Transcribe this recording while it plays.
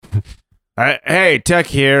Hey, Tuck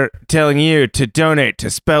here, telling you to donate to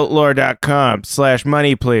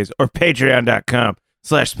spoutlore.com/money, please, or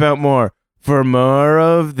patreon.com/spoutmore for more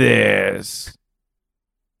of this.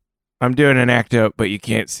 I'm doing an act out, but you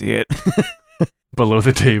can't see it. Below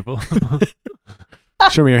the table.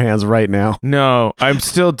 Show me your hands right now. No, I'm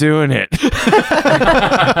still doing it.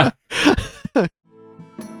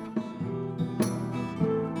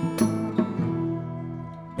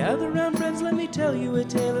 Gather round, friends, let me tell you a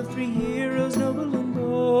tale of three heroes, noble and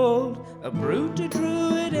bold. A brute, a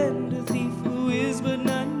druid, and a thief who is but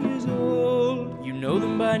 9 years old. You know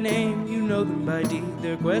them by name, you know them by deed.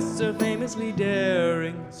 Their quests are famously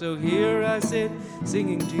daring. So here I sit,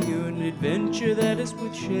 singing to you an adventure that is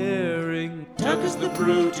worth sharing. Tuck is the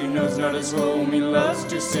brute, he knows not his home, he loves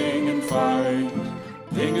to sing and fight.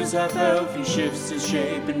 Ving is half elf, he shifts his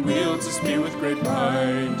shape and wields a spear with great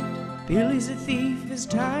might. Billy's a thief, his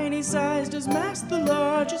tiny size does mask the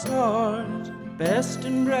largest heart. Best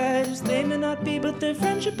and brightest they may not be, but their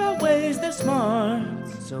friendship outweighs their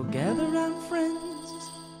smarts. So gather round, friends,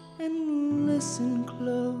 and listen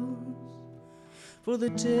close, for the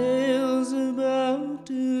tale's about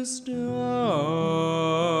to start.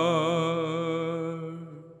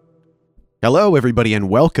 Hello, everybody, and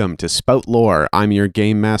welcome to Spout Lore. I'm your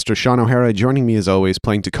game master, Sean O'Hara. Joining me, as always,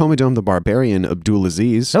 playing Tacoma Dome the Barbarian,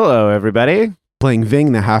 Abdulaziz. Hello, everybody. Playing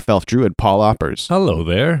Ving, the half-elf druid, Paul Oppers. Hello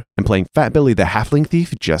there. And playing Fat Billy, the halfling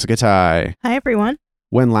thief, Jessica Tai. Hi, everyone.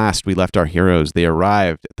 When last we left our heroes, they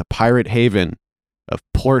arrived at the pirate haven of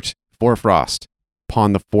Port Forfrost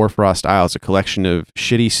upon the Forfrost Isles, a collection of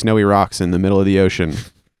shitty snowy rocks in the middle of the ocean,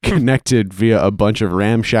 connected via a bunch of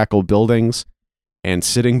ramshackle buildings, and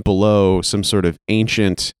sitting below some sort of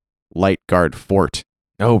ancient light guard fort.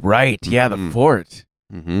 Oh, right. Yeah, the fort.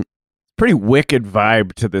 Mm-hmm. Pretty wicked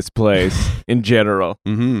vibe to this place in general.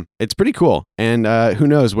 Mm-hmm. It's pretty cool. And who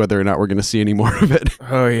knows whether or not we're going to see any more of it.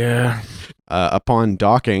 Oh, yeah. Upon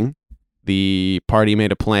docking, the party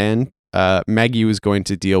made a plan. Maggie was going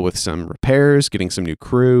to deal with some repairs, getting some new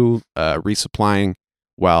crew, resupplying,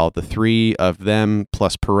 while the three of them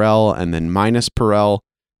plus Perel and then minus Perel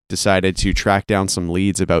decided to track down some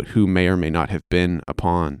leads about who may or may not have been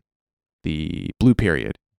upon the Blue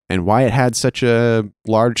Period and why it had such a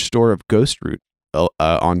large store of ghost root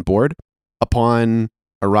on board. Upon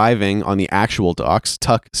arriving on the actual docks,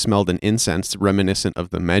 Tuck smelled an incense reminiscent of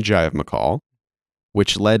the Magi of McCall,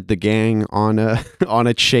 which led the gang on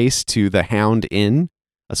a chase to the Hound Inn,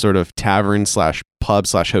 a sort of tavern slash pub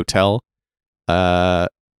slash hotel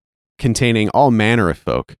containing all manner of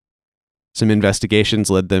folk. Some investigations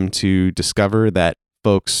led them to discover that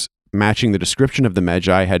folks matching the description of the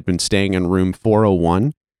Magi had been staying in room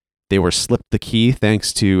 401. They were slipped the key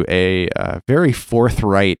thanks to a very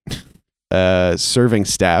forthright serving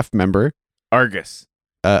staff member. Argus.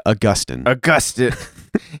 Augustin.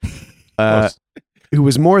 Who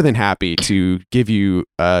was more than happy to give you,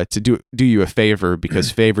 to do you a favor,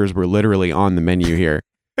 because favors were literally on the menu here.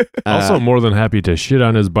 Also more than happy to shit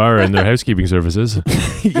on his bar and their housekeeping services.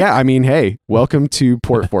 Yeah, I mean, hey, welcome to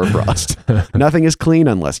Port Forfrost. Nothing is clean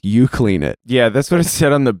unless you clean it. Yeah, that's what it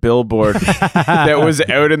said on the billboard that was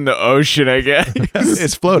out in the ocean, I guess.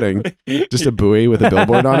 It's floating. Just a buoy with a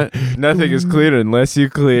billboard on it. Nothing is clean unless you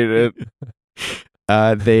clean it.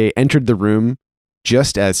 They entered the room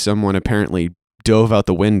just as someone apparently dove out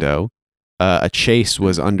the window. A chase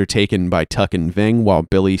was undertaken by Tuck and Ving while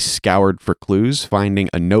Billy scoured for clues, finding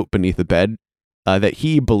a note beneath the bed that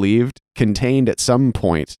he believed contained at some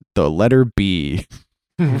point the letter B.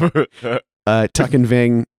 Tuck and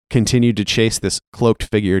Ving continued to chase this cloaked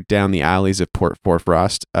figure down the alleys of Port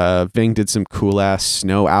Forfrost. Ving did some cool-ass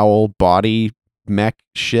snow owl body mech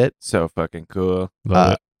shit. So fucking cool.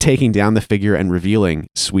 Taking down the figure and revealing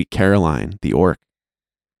Sweet Caroline, the orc.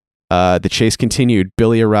 The chase continued.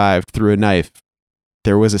 Billy arrived, threw a knife.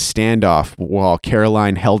 There was a standoff while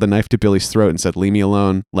Caroline held a knife to Billy's throat and said, "Leave me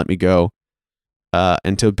alone, let me go,"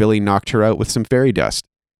 until Billy knocked her out with some fairy dust.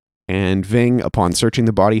 And Ving, upon searching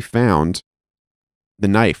the body, found the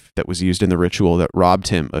knife that was used in the ritual that robbed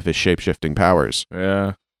him of his shape-shifting powers.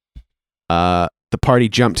 Yeah. The party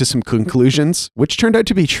jumped to some conclusions, which turned out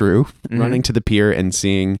to be true, running to the pier and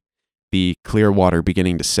seeing the clear water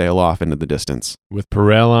beginning to sail off into the distance. With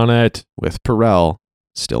Perel on it. With Perel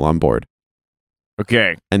still on board.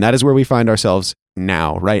 Okay. And that is where we find ourselves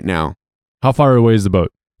now, right now. How far away is the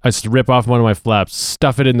boat? I rip off one of my flaps,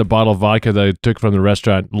 stuff it in the bottle of vodka that I took from the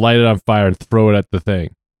restaurant, light it on fire, and throw it at the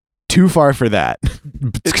thing. Too far for that.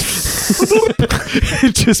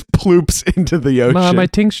 It just ploops into the ocean. My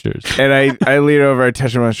tinctures. And I lean over, I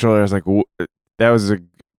touch him on my shoulder. I was like, that was a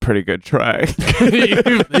pretty good try.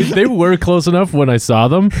 They were close enough when I saw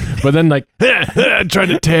them, but then like trying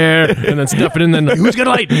to tear and then stuff it in. Then like, who's gonna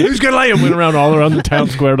light? Who's gonna light? And went around all around the town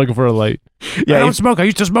square looking for a light. Yeah, I don't smoke. I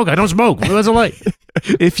used to smoke. I don't smoke. Who has a light?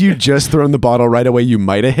 If you just thrown the bottle right away, you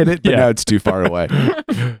might have hit it, but Yeah. now it's too far away.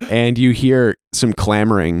 And you hear some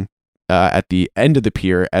clamoring at the end of the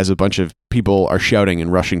pier as a bunch of people are shouting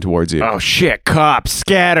and rushing towards you. Oh shit, cops,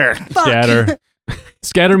 scatter. Fuck. Scatter.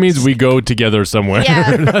 Scatter means we go together somewhere.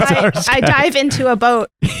 Yeah, That's our I scatter. dive into a boat.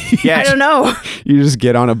 I Yeah, don't know. You just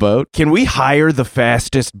get on a boat. can we hire the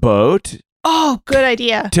fastest boat Oh, good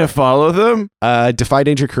idea. to follow them? Defy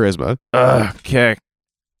danger charisma. Okay.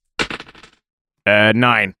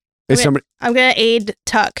 9. Is Okay. somebody, I'm gonna aid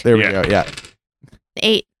Tuck. there we Yeah. go. Yeah.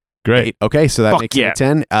 8. Great. Okay, so that Fuck makes it yeah. a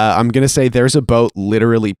 10. I'm gonna say there's a boat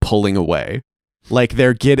literally pulling away. Like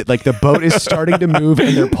the boat is starting to move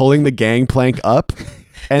and they're pulling the gangplank up,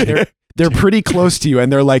 and they're pretty close to you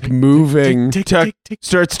and they're like moving. Tuck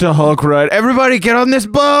starts to Hulk run. Everybody get on this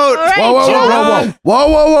boat. All right, Whoa, whoa, whoa, John. whoa, whoa,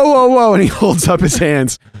 whoa, whoa, whoa, whoa, whoa! And he holds up his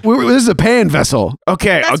hands. This is a paying vessel.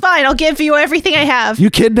 Okay. That's fine. I'll give you everything I have. You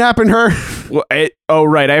kidnapping her? Oh,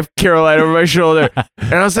 right. I have Caroline over my shoulder.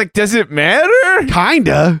 And I was like, does it matter?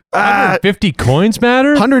 Kinda. 50 coins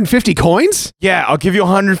matter? 150 coins? Yeah, I'll give you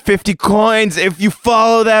 150 coins if you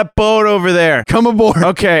follow that boat over there. Come aboard.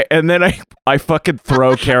 Okay, and then I fucking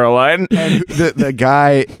throw Caroline. And the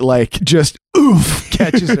guy like just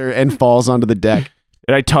catches her and falls onto the deck.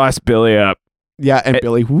 And I toss Billy up. Yeah, and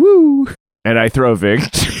Billy, woo. And I throw Ving.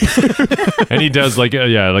 And he does like,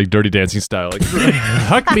 like Dirty Dancing style. Like,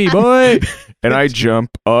 huck me, boy. And I jump.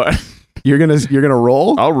 You're gonna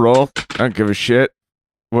roll? I'll roll. I don't give a shit.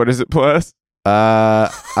 What is it plus?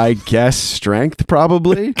 I guess strength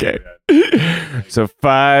probably. Okay. So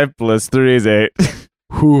 5 plus 3 is 8.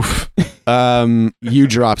 Oof. You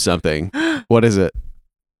drop something. What is it?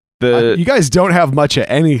 The You guys don't have much of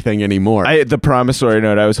anything anymore. the promissory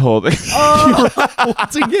note I was holding.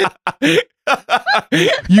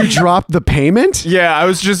 You dropped the payment? Yeah, I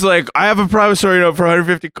was just like, I have a promissory note for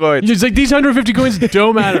 150 coins. He's like, these 150 coins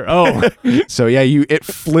don't matter. Oh. So yeah, it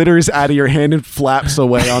flitters out of your hand and flaps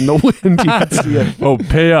away on the wind. You can see it. Oh,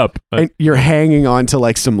 pay up. And you're hanging on to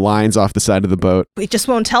like some lines off the side of the boat. We just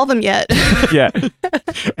won't tell them yet. Yeah.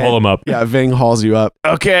 Pull him up. Yeah, Ving hauls you up.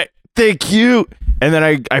 Okay, thank you. And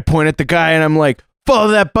then I point at the guy and I'm like, follow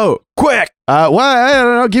that boat, quick. Well, I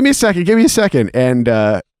don't know. Give me a second.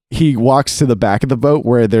 And he walks to the back of the boat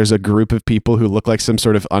where there's a group of people who look like some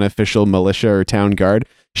sort of unofficial militia or town guard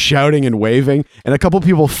shouting and waving. And a couple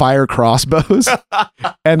people fire crossbows.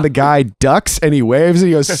 And the guy ducks and he waves and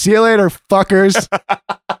he goes, see you later, fuckers.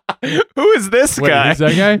 Who is this Wait, guy? who's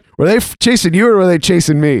that guy? Were they chasing you or were they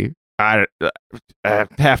chasing me?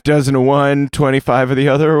 Half dozen of one, 25 of the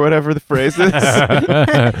other, or whatever the phrase is.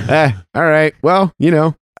 All right. Well,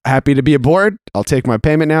 happy to be aboard. I'll take my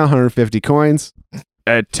payment now, 150 coins.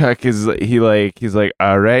 Tuck he's like,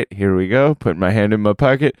 all right, here we go. Put my hand in my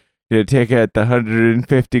pocket. Gonna take out the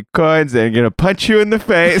 150 coins and gonna punch you in the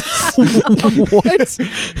face. What?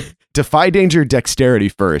 Defy danger dexterity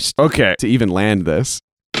first Okay, to even land this.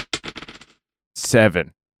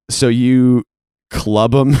 7. So you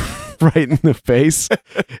club him right in the face,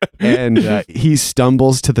 and he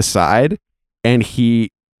stumbles to the side, and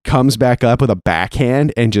he comes back up with a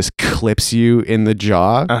backhand and just clips you in the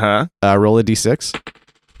jaw. Roll a d6.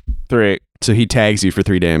 3. So he tags you for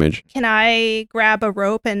 3 damage. Can I grab a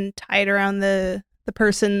rope and tie it around the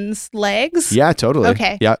person's legs? Yeah, totally.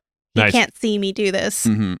 Okay. Yeah. He Nice. can't see me do this.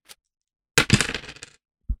 Mm-hmm.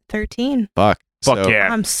 13. Fuck. Fuck So-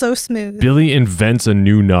 yeah. I'm so smooth. Billy invents a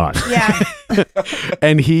new knot. Yeah.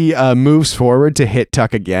 And he moves forward to hit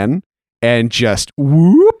Tuck again and just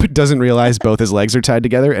whoop, doesn't realize both his legs are tied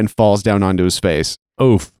together and falls down onto his face.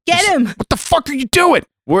 Oof. Get him. What the fuck are you doing?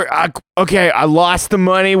 Okay, I lost the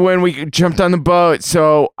money when we jumped on the boat,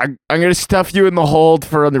 so I'm gonna stuff you in the hold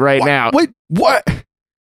for right now. Wait, what?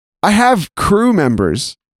 I have crew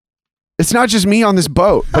members. It's not just me on this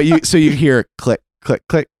boat, but you hear click, click,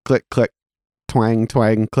 click, click, click, twang,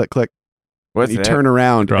 twang, click, click. What's And you that? turn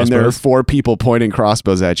around and there are Crossbows? 4 people pointing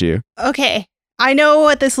crossbows at you. Okay. I know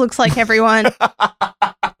what this looks like, everyone.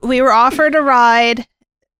 We were offered a ride.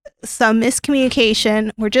 Some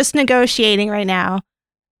miscommunication. We're just negotiating right now.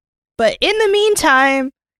 But in the meantime,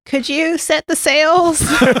 could you set the sails?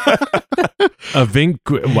 Vink,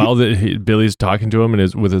 while Billy's talking to him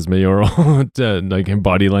and with his mayoral like in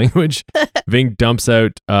body language, Vink dumps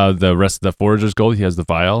out the rest of the forager's gold. He has the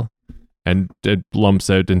vial, and it lumps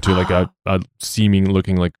out into like a seeming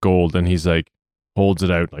looking like gold. And he's like holds it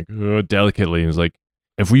out like delicately, and he's like,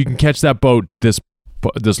 "If we can catch that boat, this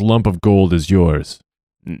lump of gold is yours."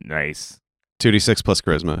 Nice. 2d6 plus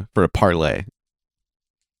charisma for a parlay.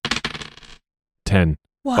 10.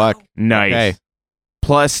 Whoa. Fuck. Nice. Okay.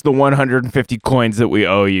 Plus the 150 coins that we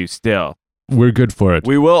owe you still. We're good for it.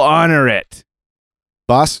 We will honor it.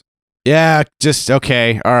 Boss? Yeah, just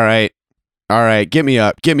okay. All right. All right. Get me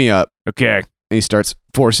up. Get me up. Okay. And he starts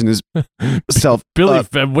forcing himself Billy,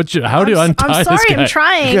 up. how do you untie I'm this sorry, guy? I'm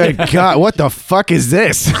trying. Good God. What the fuck is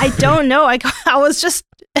this? I don't know. I was just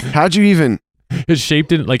How'd you even... It's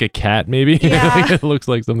shaped in like a cat, maybe. Yeah. It looks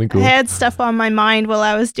like something I cool. had stuff on my mind while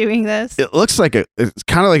I was doing this. It looks like it's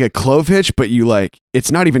kind of like a clove hitch, but you like, it's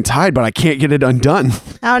not even tied, but I can't get it undone.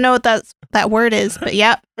 I don't know what that word is, but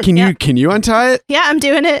yeah. Can Yeah. you untie it? Yeah, I'm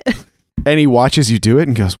doing it. And he watches you do it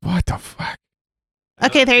and goes, what the fuck?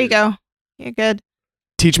 Okay, there you go. You're good.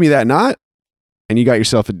 Teach me that knot, and you got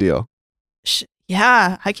yourself a deal.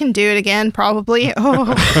 Yeah, I can do it again, probably.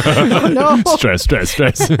 Oh, no.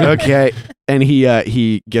 Stress. Okay. And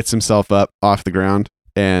he gets himself up off the ground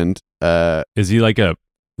and Is he like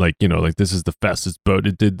this is the fastest boat.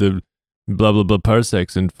 It did the blah, blah, blah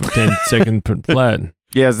parsecs in 10 seconds per flat.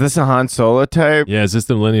 Yeah, is this a Han Solo type? Yeah, is this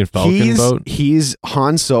the Millennium Falcon boat? he's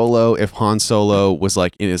Han Solo if Han Solo was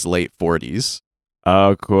like in his late 40s.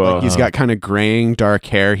 Oh, cool. Like, he's got kind of graying dark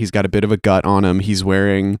hair. He's got a bit of a gut on him. He's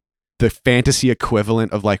wearing the fantasy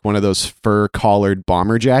equivalent of like one of those fur collared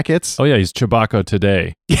bomber jackets. Oh, yeah, he's Chewbacca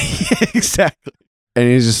today. Exactly. And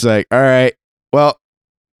he's just like, all right, well,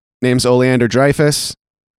 name's Oleander Dreyfus.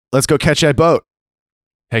 Let's go catch that boat.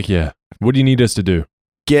 Heck yeah. What do you need us to do?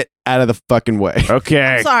 Get out of the fucking way.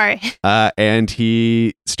 Okay. Sorry. And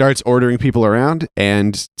he starts ordering people around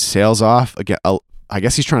and sails off again. I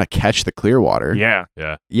guess he's trying to catch the Clearwater. Yeah.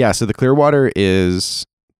 Yeah, so the Clearwater is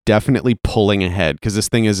definitely pulling ahead because this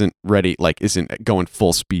thing isn't ready, like isn't going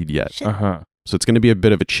full speed yet. Shit. Uh-huh. So it's going to be a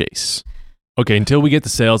bit of a chase. Okay, until we get the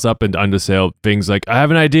sails up and under sail, Ving's like, I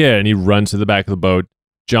have an idea. And he runs to the back of the boat,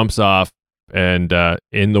 jumps off, and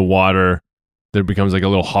in the water, there becomes like a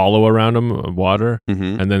little hollow around him of water.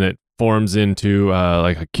 Mm-hmm. And then it forms into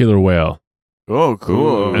like a killer whale, Oh,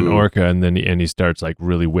 cool. an orca. And then he starts like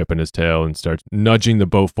really whipping his tail and starts nudging the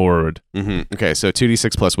boat forward. Mm-hmm. Okay, so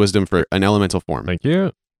 2d6 plus wisdom for an elemental form. Thank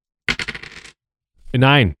you.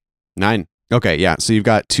 9. 9. Okay, yeah. So you've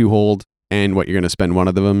got 2 hold and what you're going to spend one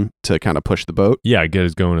of them to kind of push the boat. Yeah, get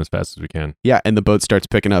us going as fast as we can. Yeah, and the boat starts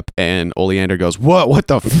picking up and Oleander goes, what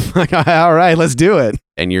the fuck? All right, let's do it.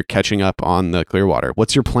 And you're catching up on the Clearwater.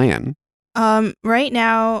 What's your plan? Right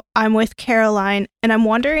now I'm with Caroline, and I'm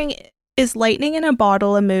wondering, is lightning in a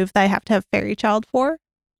bottle a move that I have to have Fairy Child for?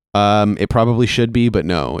 It probably should be, but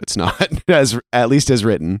no, it's not. At least as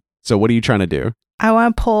written. So what are you trying to do? I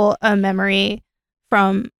want to pull a memory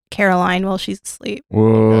from Caroline while she's asleep.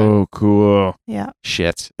 Whoa, cool. Yeah,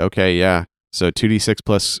 Shit. Okay, yeah. So 2d6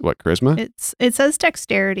 plus what, charisma? it says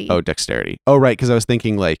dexterity. Oh, dexterity. Oh, right, because I was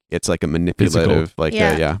thinking like it's like a manipulative, Physical. like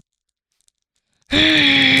Yeah.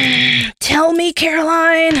 yeah. Tell me,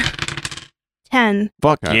 Caroline. 10.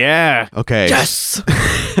 Fuck Okay. yeah. Okay. Yes.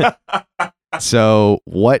 So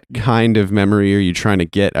what kind of memory are you trying to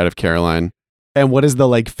get out of Caroline? And what does the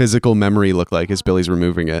like physical memory look like as Billy's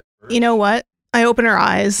removing it? You know what? I open her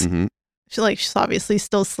eyes. Mm-hmm. She's obviously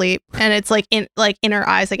still asleep, and it's like in her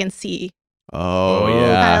eyes I can see Oh, Oh,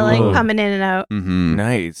 yeah. like Whoa. coming in and out. Mm-hmm.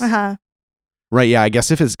 Nice. Uh-huh. Right, yeah. I guess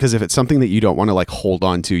if it's something that you don't want to like hold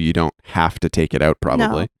on to, you don't have to take it out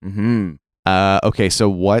probably. Mm-hmm. Okay, so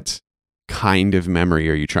what kind of memory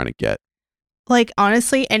are you trying to get? Like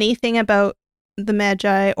honestly, anything about the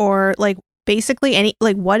Magi, or like basically any,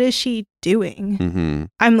 like, what is she doing? Mm-hmm.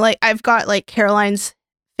 I'm like, I've got like Caroline's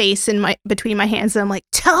face between my hands, and I'm like,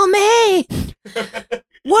 tell me,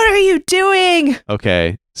 what are you doing?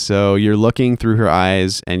 Okay, so you're looking through her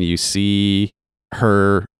eyes and you see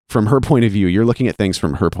her from her point of view. You're looking at things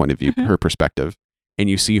from her point of view, Mhm. her perspective, and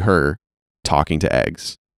you see her talking to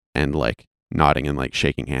Eggs and like nodding and like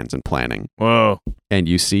shaking hands and planning. Whoa. And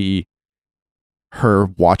you see her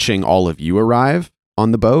watching all of you arrive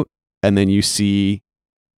on the boat, and then you see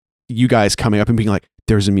you guys coming up and being like,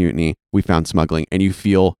 there's a mutiny, we found smuggling, and you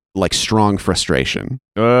feel like strong frustration.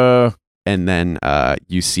 And then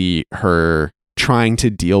you see her trying to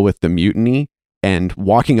deal with the mutiny and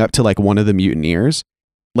walking up to like one of the mutineers,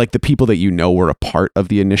 like the people that you know were a part of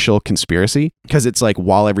the initial conspiracy, because it's like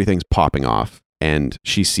while everything's popping off, and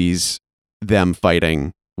she sees them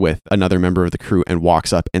fighting with another member of the crew and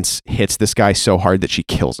walks up and hits this guy so hard that she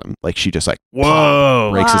kills him. Like she just like Whoa.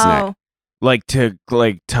 breaks his neck. Wow. Like to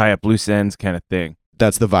like tie up loose ends kind of thing.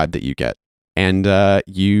 That's the vibe that you get. And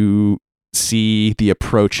you see the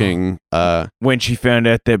approaching When she found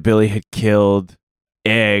out that Billy had killed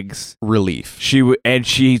eggs. Relief. And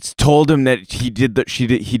she told him that he did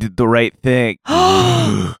the right thing.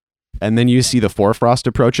 And then you see the Forfrost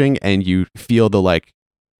approaching, and you feel the like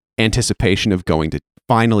anticipation of going to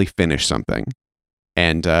finally finish something.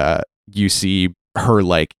 And you see her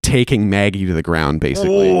like taking Maggie to the ground,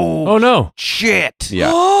 basically. Oh no. Shit.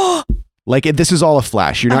 Yeah. Like this is all a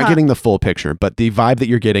flash. You're not Uh-huh. getting the full picture, but the vibe that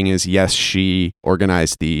you're getting is yes, she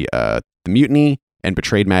organized the mutiny and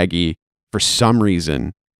betrayed Maggie for some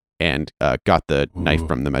reason, and got the knife Ooh.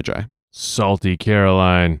 from the Magi. Salty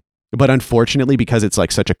Caroline. But unfortunately, because it's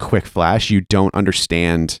like such a quick flash, you don't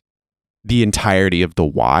understand the entirety of the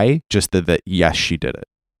why. Just that yes, she did it.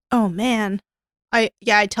 Oh man. I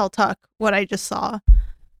tell Tuck what I just saw.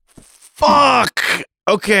 Fuck.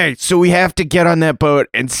 Okay, so we have to get on that boat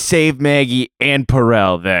and save Maggie and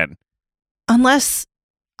Perel then. Unless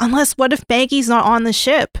what if Maggie's not on the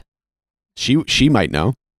ship? She might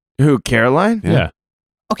know. Who, Caroline? Yeah.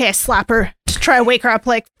 Okay, I slap her to try to wake her up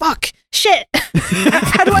like, fuck, shit.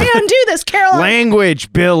 How do I undo this, Caroline?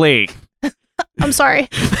 Language, Billy. I'm sorry.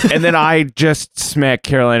 And then I just smack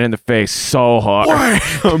Caroline in the face so hard.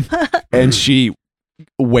 And she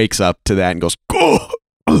wakes up to that and goes,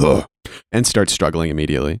 and starts struggling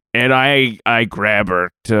immediately. And I grab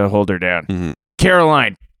her to hold her down. Mhm.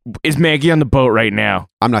 Caroline, is Maggie on the boat right now?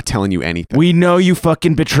 I'm not telling you anything. We know you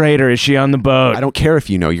fucking betrayed her. Is she on the boat? I don't care if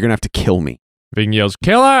you know. You're gonna have to kill me. Ving yells,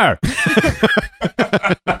 "Kill her!"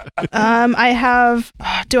 I have.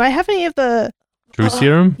 Do I have any of the? True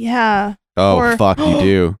serum? Yeah. Oh Or- fuck, you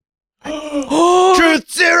do. Truth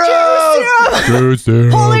serum! True serum.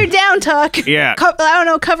 Pull her down, Tuck. Yeah. I don't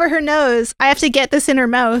know. Cover her nose. I have to get this in her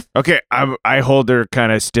mouth. Okay, I hold her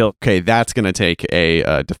kind of still. Okay, that's gonna take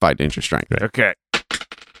a Defy Danger Strength. Okay.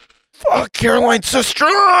 Fuck, Caroline's so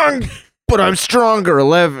strong! But I'm stronger,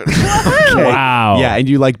 11. Okay. Wow. Yeah, and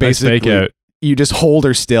you like Nice fake basically out. you just hold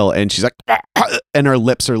her still, and she's like, and her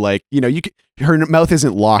lips are like, her mouth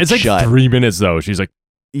isn't locked It's like shut. 3 minutes though. She's like,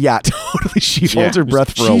 Yeah, totally. She Yeah. holds her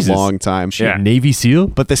breath for Jesus. a long time. Yeah. Navy SEAL?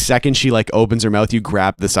 But the second she like opens her mouth, you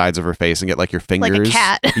grab the sides of her face and get like your fingers. Like a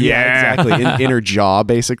cat. Yeah, exactly. In her jaw,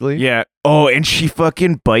 basically. Yeah. Oh, and she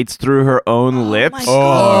fucking bites through her own Oh lips. my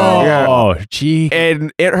God. Yeah. Oh, gee.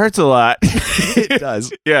 And it hurts a lot. It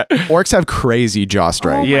does. Yeah. Orcs have crazy jaw Oh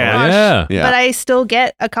strength. my Yeah. gosh. Yeah. Yeah. But I still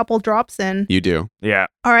get a couple drops in. You do. Yeah.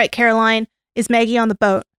 All right, Caroline. Is Maggie on the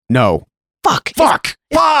boat? No. Fuck. Fuck.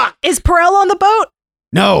 Fuck. Is Perel on the boat?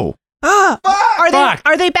 No. Ah. Fuck.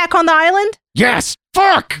 Are they back on the island? Yes.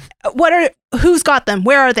 Fuck. Who's got them?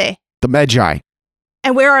 Where are they? The Magi.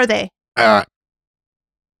 And where are they? Uh,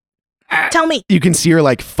 Tell me. you can see her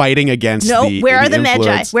like fighting against No, the where are the Magi?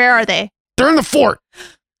 influence. Where are they? They're in the fort.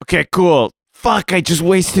 Okay, cool. Fuck, I just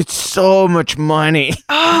wasted so much money.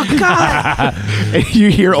 Oh God. And you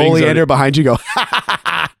hear Things Oleander are- behind you go,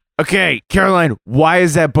 Okay, Caroline, why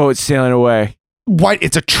is that boat sailing away? what?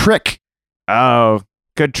 It's a trick. Oh,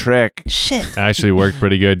 good trick. Shit. Actually worked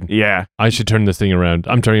pretty good. Yeah. I should turn this thing around.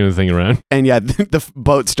 I'm turning the thing around. And yeah, the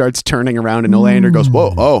boat starts turning around and Oleander goes,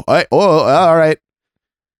 whoa, all right.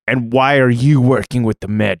 And why are you working with the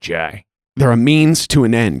Magi? They're a means to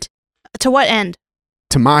an end. To what end?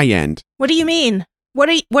 To my end. What do you mean? What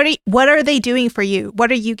are they doing for you?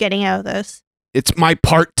 What are you getting out of this? It's my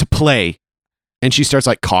part to play. And she starts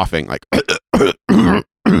like coughing, like,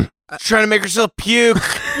 Trying to make herself puke.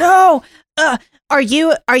 No. Are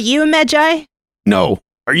you a Magi? no,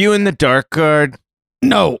 Are you in the Dark Guard?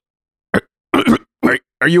 no,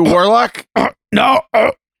 Are you a warlock? no.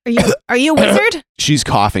 Are you a wizard? She's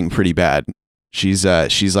coughing pretty bad. She's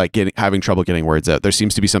like having trouble getting words out. There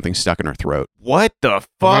seems to be something stuck in her throat. What the Oh my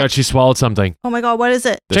fuck? God, she swallowed something. Oh my God, what is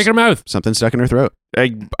it? Check her mouth. Something stuck in her throat.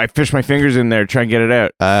 I fish my fingers in there, try and get it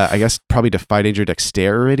out. I guess probably Defy Danger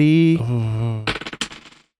Dexterity.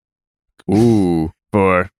 Ooh.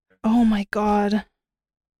 4. Oh my God.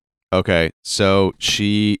 Okay, so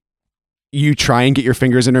you try and get your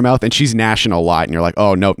fingers in her mouth, and she's gnashing a lot, and you're like,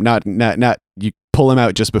 oh no, not. You pull them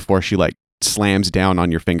out just before she like slams down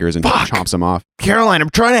on your fingers and Fuck. chomps them off, Caroline, I'm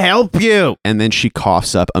trying to help you. and then she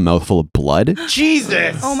coughs up a mouthful of blood,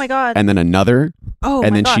 Jesus. Oh my God. and then another, Oh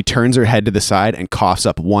and my then God. she turns her head to the side and coughs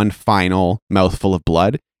up one final mouthful of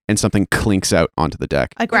blood, and something clinks out onto the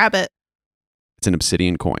deck. I grab it. It's an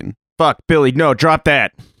obsidian coin, Fuck, Billy, no, drop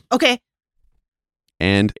that. Okay.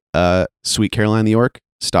 and Sweet Caroline the orc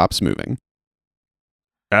stops moving.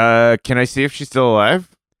 Can I see if she's still alive?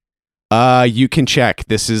 You can check.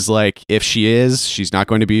 This is like, if she is, she's not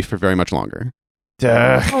going to be for very much longer.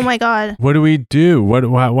 Duh. Oh my God. What do we do? What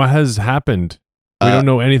has happened? We don't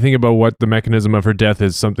know anything about what the mechanism of her death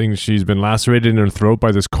is. Something she's been lacerated in her throat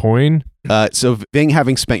by this coin. So Ving,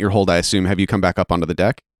 having spent your hold, I assume, have you come back up onto the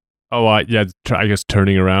deck? Oh, I guess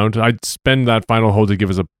turning around. I'd spend that final hold to give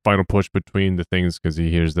us a final push between the things because he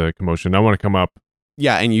hears the commotion. I want to come up.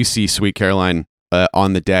 Yeah, and you see Sweet Caroline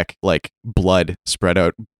on the deck, like blood spread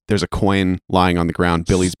out. There's a coin lying on the ground.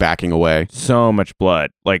 Billy's backing away. So much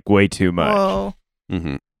blood, like way too much. Whoa.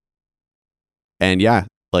 Mm-hmm. And yeah,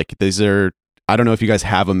 like these are. I don't know if you guys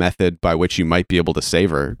have a method by which you might be able to save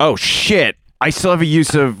her. Oh shit! I still have a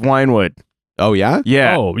use of winewood. Oh yeah.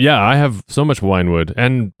 Yeah. Oh, yeah. I have so much winewood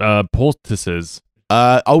and poultices.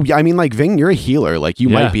 Oh yeah. I mean, like Ving, you're a healer. Like you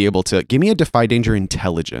Yeah. might be able to give me a defy danger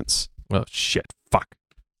intelligence. Well, shit. Fuck.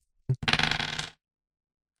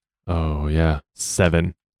 Oh, yeah.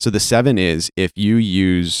 7. So the 7 is if you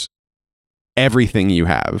use everything you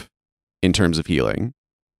have in terms of healing,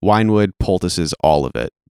 winewood, poultices, all of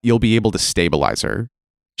it, you'll be able to stabilize her.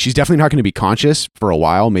 She's definitely not going to be conscious for a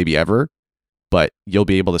while, maybe ever, but you'll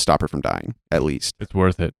be able to stop her from dying, at least. It's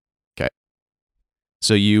worth it.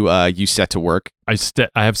 So you set to work. I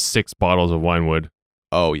have 6 bottles of winewood.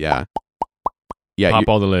 Oh yeah, yeah. Pop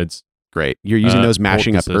all the lids. Great. You're using those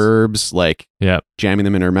mashing up poultices. herbs, like Yeah. jamming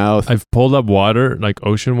them in her mouth. I've pulled up water, like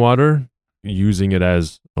ocean water, using it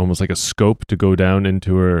as almost like a scope to go down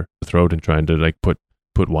into her throat and trying to like put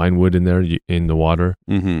winewood in there in the water.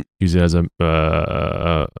 Mm-hmm. Use it as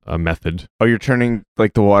a method. Oh, you're turning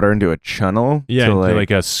like the water into a channel. Yeah, to, into, like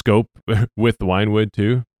a scope with winewood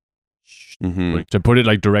too. Mm-hmm. Like, to put it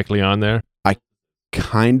like directly on there.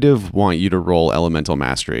 Kind of want you to roll elemental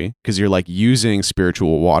mastery because you're like using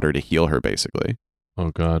spiritual water to heal her, basically.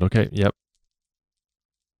 Oh god. Okay. Yep.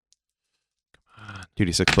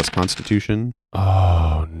 2d6 plus Constitution.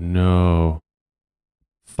 Oh no.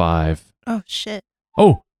 5. Oh shit.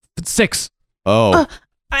 Oh, 6. Oh,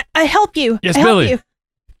 I help you. Yes, I help Billy. you.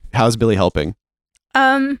 how's Billy helping?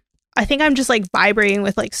 I think I'm just like vibrating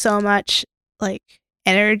with like so much like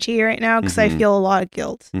energy right now because I Mhm. feel a lot of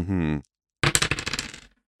guilt. Mm-hmm.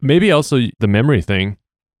 Maybe also the memory thing.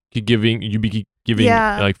 You'd be giving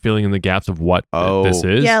Yeah. like filling in the gaps of what Oh. this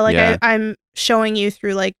is. Yeah, like Yeah. I'm showing you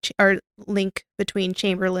through like our link between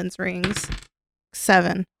Chamberlain's rings.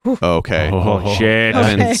 7. Whew. Okay. Oh shit! Okay.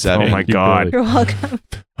 Seven, seven. Oh my Thank you, god! You're welcome.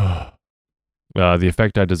 Billy. The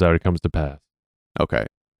effect I desire comes to pass. Okay.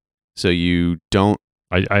 So you don't.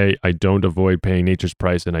 I don't avoid paying nature's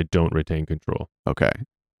price and I don't retain control. Okay.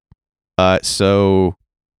 So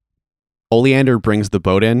Oleander brings the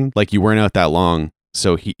boat in. Like you weren't out that long,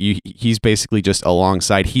 so he's basically just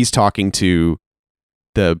alongside. He's talking to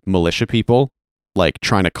the militia people, like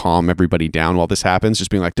trying to calm everybody down while this happens. Just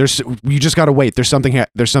being like, you just gotta wait. There's something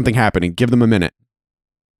happening. Give them a minute."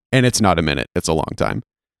 And it's not a minute. It's a long time.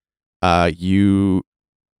 You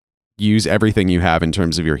use everything you have in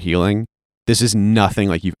terms of your healing. This is nothing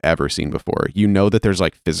like you've ever seen before. You know that there's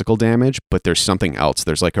like physical damage, but there's something else.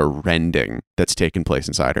 There's like a rending that's taken place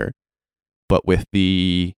inside her. But with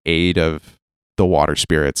the aid of the water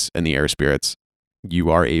spirits and the air spirits, you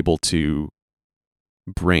are able to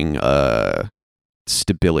bring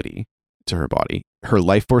stability to her body. Her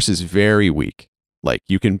life force is very weak. Like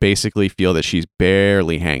you can basically feel that she's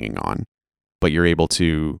barely hanging on, but you're able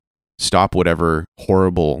to stop whatever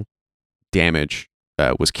horrible damage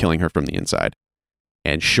was killing her from the inside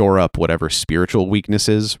and shore up whatever spiritual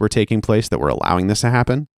weaknesses were taking place that were allowing this to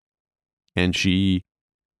happen. And she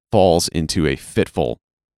falls into a fitful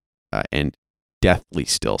and deathly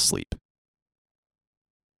still sleep.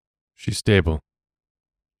 She's stable.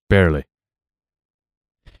 Barely.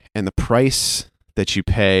 And the price that you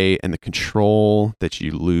pay and the control that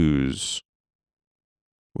you lose,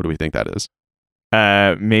 what do we think that is?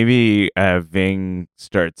 Maybe Ving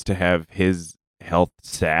starts to have his health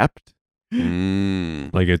sapped.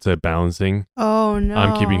 Like it's a balancing. Oh no.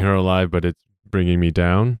 I'm keeping her alive, but it's bringing me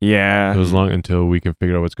down. Yeah, As long until we can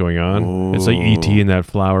figure out what's going on. It's like Oh. ET in that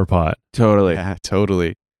flower pot. totally. Yeah,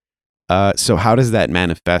 totally. So how does that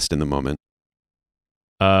manifest in the moment?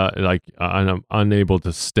 Like I'm unable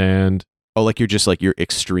to stand. Oh, like you're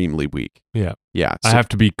extremely weak. Yeah. Yeah. I have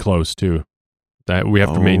to be close too. That we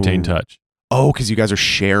have to maintain Oh. touch. Oh, because you guys are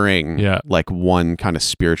sharing Yeah. like one kind of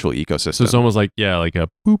spiritual ecosystem. So it's almost like like a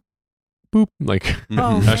boop, boop. Like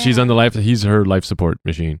Oh, Mhm. she's man. on the life. He's her life support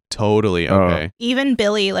machine. Totally. Oh. Okay. Even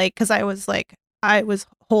Billy, like, because I was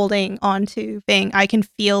holding on to Ving, I can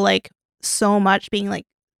feel like so much being like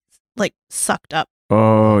sucked up.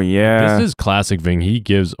 Oh yeah. This is classic Ving. He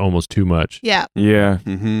gives almost too much. Yeah. yeah.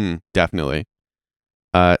 Mm-hmm. Definitely.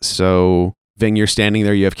 So Ving, you're standing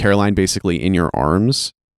there. You have Caroline basically in your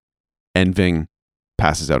arms, and Ving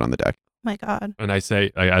passes out on the deck. My God. And I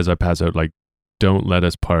say, as I pass out, like, don't let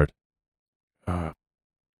us part.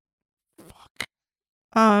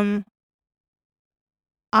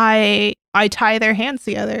 I tie their hands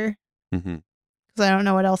together Mm-hmm. because I don't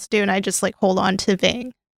know what else to do, and I just like hold on to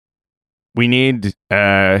Ving. We need,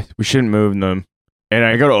 we shouldn't move them. And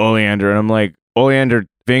I go to Oleander and I'm like, Oleander,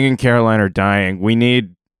 Ving and Caroline are dying. We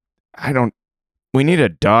need a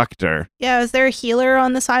doctor. Yeah, is there a healer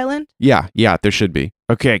on this island? Yeah, there should be.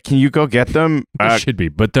 Okay, can you go get them? There should be,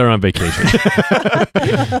 but they're on vacation.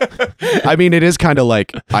 I mean, it is kind of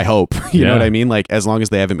like, I hope, you know Yeah. what I mean? Like, as long as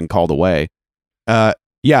they haven't been called away.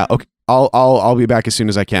 Yeah, okay. I'll be back as soon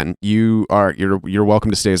as I can. You're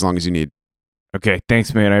welcome to stay as long as you need. Okay,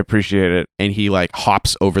 thanks, man. I appreciate it. And he like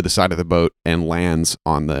hops over the side of the boat and lands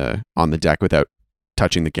on the deck without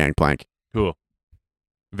touching the gangplank. Cool.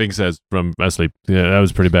 Ving says from asleep. Yeah, that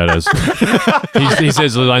was pretty badass. he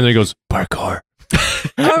says the line that goes, parkour.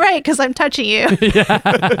 Oh, right, because I'm touching you.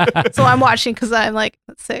 Yeah. So I'm watching because I'm like,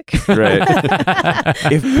 that's sick. Right.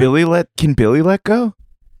 Can Billy let go?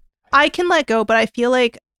 I can let go, but I feel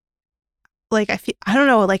like I don't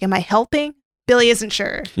know, like, am I helping? Billy isn't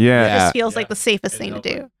sure. Yeah. It Yeah. just feels like the safest thing to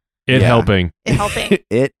do. It Yeah. helping. It helping.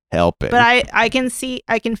 It helping. But I can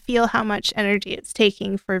feel how much energy it's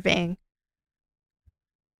taking for Ving.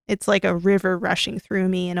 It's like a river rushing through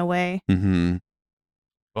me in a way. Mm-hmm.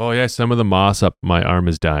 Oh yeah, some of the moss up my arm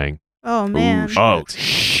is dying. Oh man. shit. Oh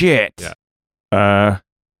shit. Yeah.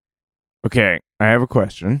 Okay, I have a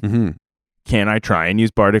question. Mm-hmm. Can I try and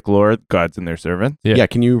use bardic lore, gods and their servants? Yeah. Yeah.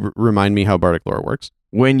 Can you remind me how bardic lore works?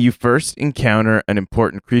 When you first encounter an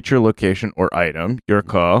important creature, location, or item, your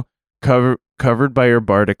call, covered by your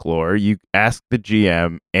bardic lore, you ask the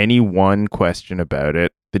GM any one question about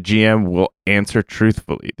it. The GM will answer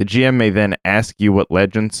truthfully. The GM may then ask you what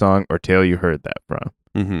legend, song, or tale you heard that from.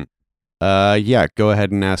 Mm-hmm. Yeah. Go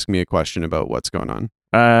ahead and ask me a question about what's going on.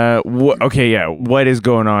 Okay, yeah. What is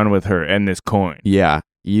going on with her and this coin? Yeah.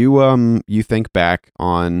 You think back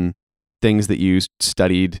on things that you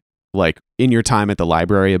studied like in your time at the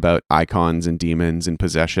library about icons and demons and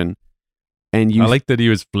possession. And you I like that he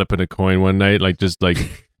was flipping a coin one night, like just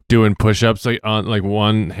like doing push-ups like on like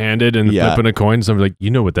one-handed and Yeah. flipping a coin. So I'm like, you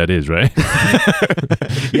know what that is, right?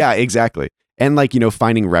 yeah, exactly. And like,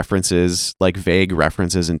 finding references, like vague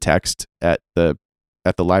references in text at the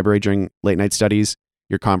library during late night studies,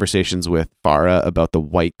 your conversations with Farah about the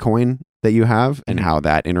white coin that you have and how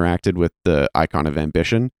that interacted with the icon of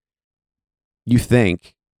ambition. You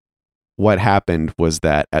think what happened was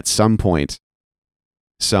that at some point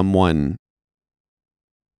someone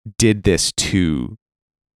did this to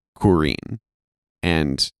Corinne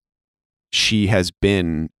and she has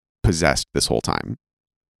been possessed this whole time.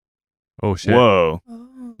 Oh shit. Whoa.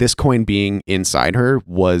 Oh. This coin being inside her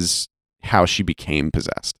was how she became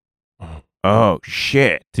possessed. Oh,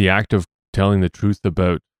 shit. The act of telling the truth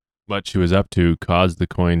about what she was up to caused the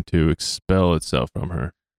coin to expel itself from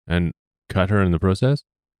her and cut her in the process.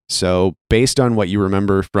 So based on what you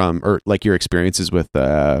remember from, or like your experiences with,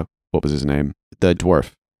 what was his name? The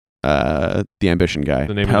dwarf, the ambition guy.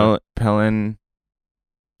 The name of Pelin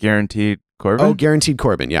Guaranteed Corbin? Oh, Guaranteed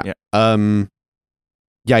Corbin. Yeah. Yeah.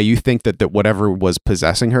 Yeah. You think that whatever was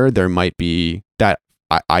possessing her, there might be that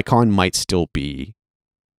icon might still be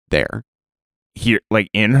there. Here, like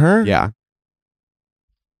in her? Yeah.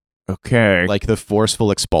 Okay. Like the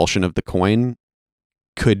forceful expulsion of the coin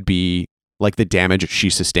could be like the damage she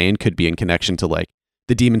sustained could be in connection to like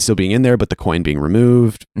the demon still being in there, but the coin being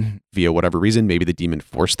removed Mhm. via whatever reason. Maybe the demon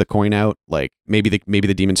forced the coin out. Like maybe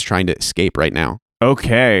the demon's trying to escape right now.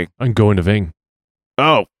 Okay. I'm going to Ving.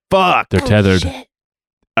 Oh, fuck. They're tethered. Shit.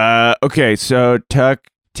 Okay, so Tuck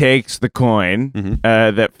takes the coin Mhm.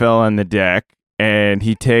 that fell on the deck and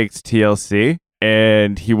he takes TLC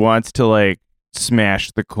and he wants to like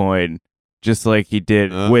smash the coin just like he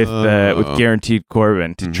did with Oh. Guaranteed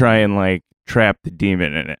Corbin to Mhm. try and like trap the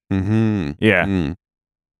demon in it. Mm-hmm. Yeah.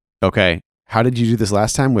 Okay. How did you do this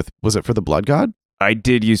last time? Was it for the blood god? I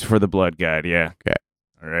did use for the blood god, yeah. Okay.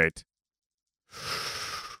 All right.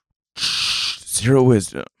 0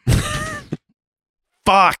 wisdom.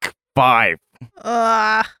 Fuck. 5.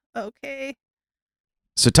 Okay.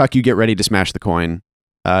 So Tuck, you get ready to smash the coin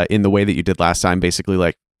in the way that you did last time, basically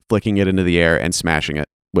like flicking it into the air and smashing it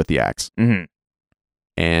with the axe. Mm-hmm.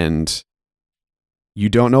 And you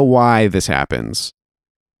don't know why this happens,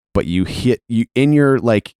 but you in your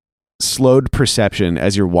like slowed perception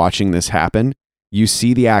as you're watching this happen, you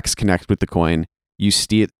see the axe connect with the coin, you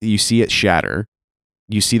see it shatter,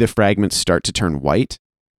 you see the fragments start to turn white,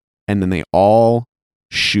 and then they all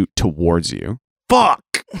shoot towards you. Fuck.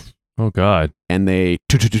 Oh god. And they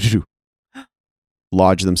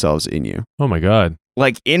lodge themselves in you. Oh my god.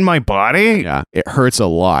 like in my body. Yeah, it hurts a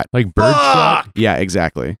lot. Like birdshot. Fuck! Yeah,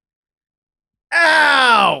 exactly.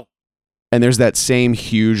 Ow! And there's that same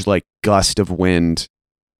huge like gust of wind,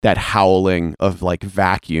 that howling of like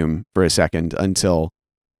vacuum for a second until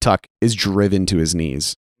Tuck is driven to his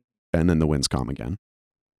knees, and then the winds calm again.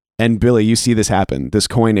 And Billy, you see this happen. This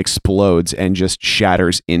coin explodes and just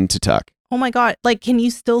shatters into Tuck. Oh my god! Like, can you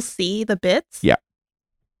still see the bits? Yeah.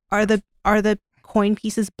 Are the coin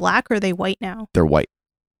pieces black or are they white now? They're white.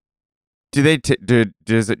 Do they? Do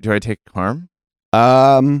I take harm?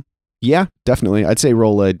 Yeah, definitely. I'd say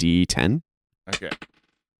roll a d10. Okay.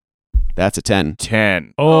 That's a 10.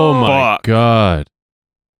 10. Oh my Fuck. god.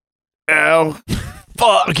 Ow.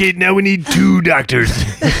 Fuck. Okay, now we need 2 doctors.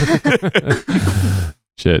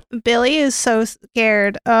 Shit. Billy is so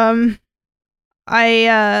scared. I'm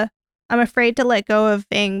afraid to let go of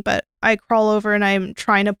Ving, but I crawl over and I'm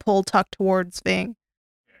trying to pull Tuck towards Ving.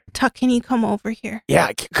 Tuck, can you come over here? Yeah,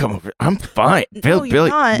 I can come over. I'm fine. No, you're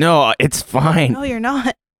not. No, it's fine. No, you're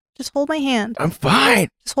not. Just hold my hand. I'm fine.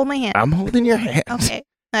 Just hold my hand. I'm holding your hand. Okay.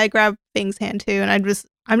 I grab Ving's hand too, and I'm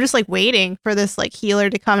just like waiting for this like healer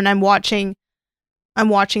to come, and I'm watching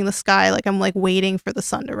the sky, like I'm like waiting for the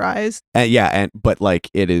sun to rise. But like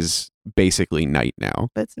it is basically night now.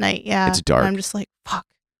 But it's night, yeah. It's dark. And I'm just like, fuck.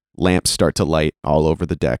 Lamps start to light all over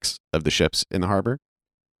the decks of the ships in the harbor.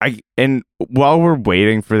 And while we're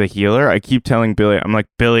waiting for the healer, I keep telling Billy, I'm like,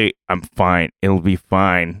 Billy, I'm fine. It'll be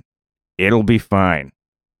fine. It'll be fine.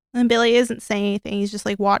 And Billy isn't saying anything. He's just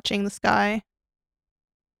like watching the sky.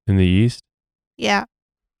 In the east? Yeah.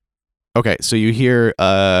 Okay, so you hear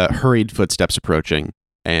hurried footsteps approaching,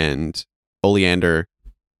 and Oleander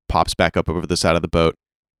pops back up over the side of the boat,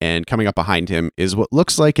 and coming up behind him is what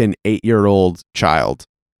looks like an 8-year-old child.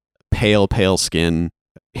 Pale skin,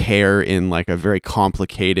 hair in like a very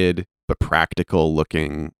complicated but practical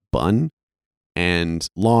looking bun, and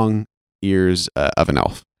long ears of an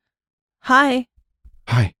elf. Hi.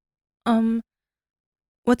 Hi,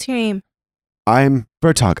 What's your name? I'm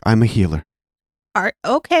Bertog. I'm a healer.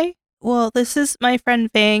 Okay. Well, this is my friend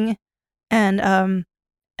Ving, and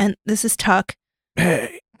this is Tuck.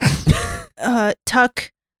 Hey.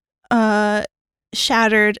 Tuck,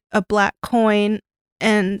 shattered a black coin,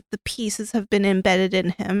 and the pieces have been embedded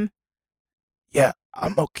in him. Yeah,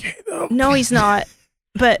 I'm okay though. No, he's not.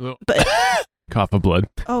 But Cough of blood.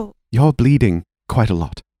 oh, You're bleeding quite a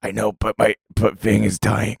lot. I know, but Ving is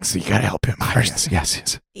dying, so you gotta help him first.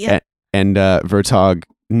 Yes. yeah. And Vertog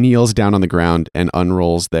kneels down on the ground and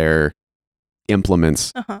unrolls their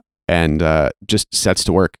implements Uh-huh. and just sets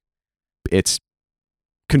to work.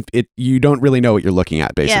 You don't really know what you're looking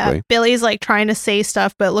at, basically. Yeah. Billy's like trying to say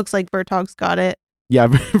stuff, but it looks like Vertog's got it. Yeah,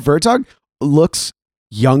 Vertog looks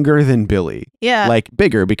younger than Billy. Yeah. Like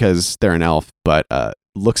bigger because they're an elf, but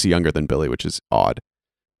looks younger than Billy, which is odd.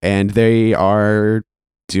 And they are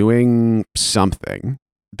doing something.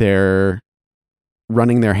 They're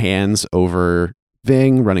running their hands over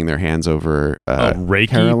Ving, running their hands over Reiki?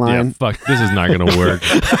 Caroline. Yeah, fuck, this is not gonna work.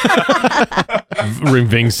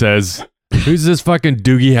 Ving says, who's this fucking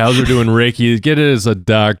Doogie Howser doing Reiki? Get it as a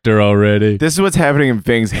doctor already. This is what's happening in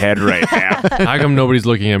Ving's head right now. How come nobody's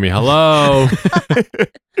looking at me? Hello?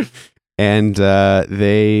 And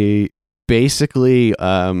they basically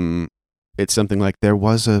it's something like there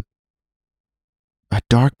was a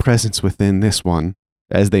dark presence within this one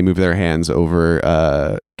as they move their hands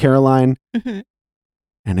over Caroline, Mhm.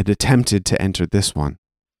 and it attempted to enter this one,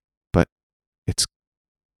 but it's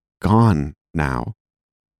gone now.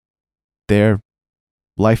 Their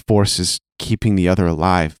life force is keeping the other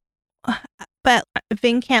alive. But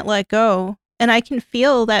Ving can't let go. And I can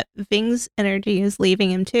feel that Ving's energy is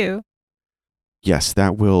leaving him too. Yes,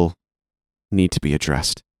 that will need to be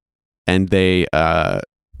addressed. And they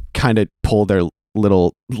kind of pull their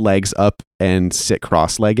little legs up and sit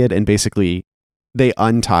cross-legged, and basically they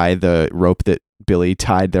untie the rope that Billy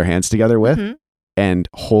tied their hands together with Mhm. and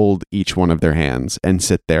hold each one of their hands and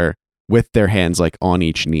sit there with their hands like on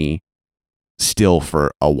each knee still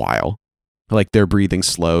for a while. Like their breathing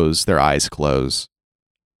slows, their eyes close,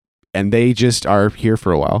 and they just are here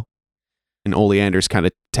for a while. And Oleander's kind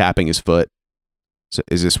of tapping his foot. So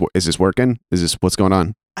is this working? Is this what's going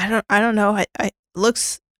on? I don't know. I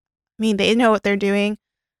looks. I mean, they know what they're doing.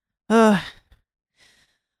 Ugh.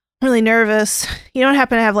 I'm really nervous. You don't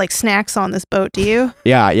happen to have like snacks on this boat, do you?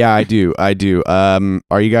 Yeah, I do. Are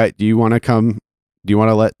you guys? Do you want to come? Do you want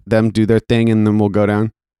to let them do their thing and then we'll go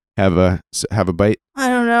down, have a bite? I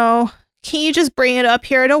don't know. Can you just bring it up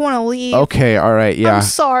here? I don't want to leave. Okay, all right, yeah, I'm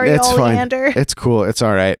sorry, it's fine. Oleander. It's cool. It's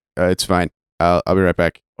all right. It's fine. I'll be right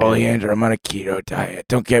back. Oleander, I'm on a keto diet.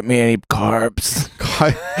 Don't get me any carbs.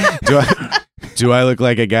 Do I look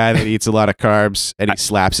like a guy that eats a lot of carbs? And he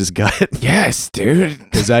slaps his gut. Yes, dude.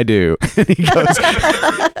 Because I do. And he goes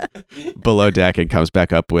below deck and comes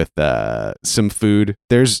back up with some food.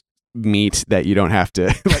 There's meat that you don't have to,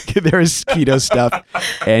 like, there's keto stuff.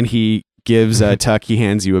 And he gives Tuck, he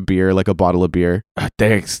hands you a beer, like a bottle of beer.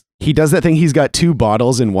 Thanks. He does that thing. He's got 2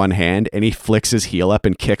 bottles in one hand and he flicks his heel up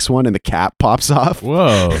and kicks one and the cap pops off.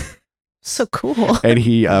 Whoa. So cool. And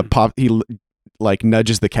he like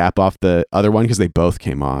nudges the cap off the other one because they both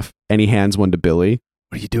came off. And he hands one to Billy.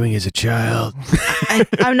 What are you doing as a child?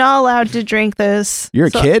 I'm not allowed to drink this. You're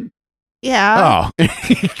a kid? Yeah. Oh.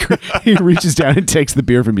 He reaches down and takes the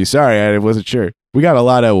beer from you. Sorry, I wasn't sure. We got a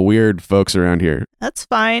lot of weird folks around here. That's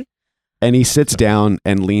fine. And he sits down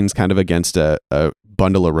and leans kind of against a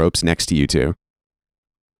bundle of ropes next to you two.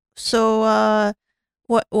 So,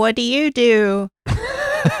 what do you do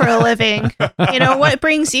for a living? You know, what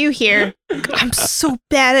brings you here? I'm so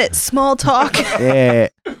bad at small talk. Hey,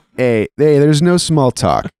 there's no small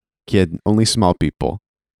talk, kid. Only small people.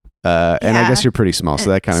 And I Yeah. guess you're pretty small,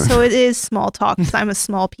 so that kind of... So it is small talk because I'm a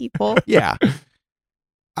small people. Yeah.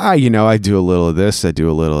 I do a little of this, I do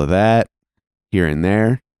a little of that, here and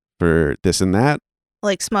there, for this and that.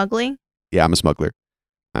 Like smuggling. Yeah, I'm a smuggler.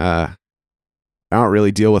 I don't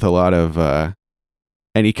really deal with a lot of...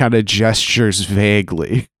 and he kind of gestures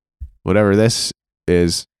vaguely. Whatever this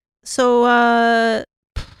is. So,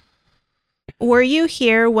 were you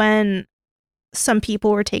here when some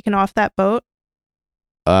people were taken off that boat?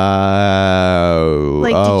 Did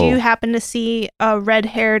you happen to see a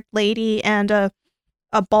red-haired lady and a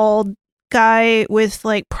bald guy with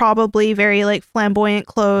like probably very like flamboyant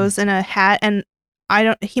clothes and a hat, and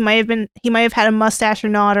he might have had a mustache or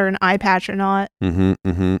not, or an eye patch or not.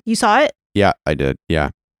 Mm-hmm. You saw it? Yeah, I did.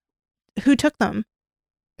 Yeah. Who took them?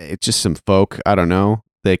 It's just some folk. I don't know.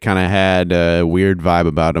 They kind of had a weird vibe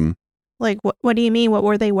about them. Like, what do you mean? What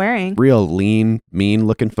were they wearing? Real lean, mean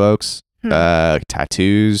looking folks. Hmm.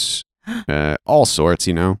 Tattoos. All sorts,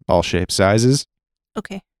 all shapes, sizes.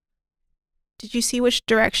 Okay. Did you see which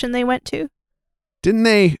direction they went to?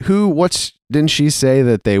 Didn't she say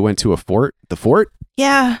that they went to a fort? The fort?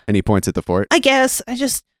 Yeah, And he points at the fort. I guess.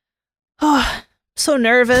 So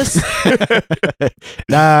nervous.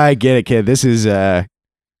 Nah, I get it, kid. This is,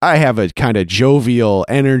 I have a kind of jovial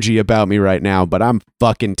energy about me right now, but I'm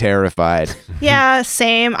fucking terrified. Yeah,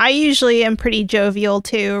 same. I usually am pretty jovial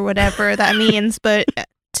too, or whatever that means, but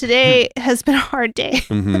today has been a hard day.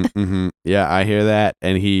 Yeah, I hear that.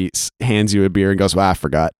 And he hands you a beer and goes, well, I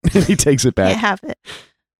forgot. And he takes it back. Can't have it.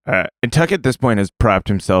 And Tuck at this point has propped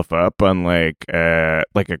himself up on like a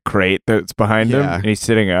crate that's behind him, Yeah. and he's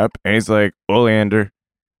sitting up, and he's like, "Oleander,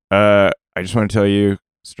 I just want to tell you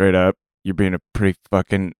straight up, you're being a pretty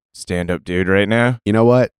fucking stand-up dude right now. You know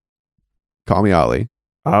what? Call me Ollie.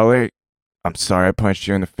 Ollie, I'm sorry I punched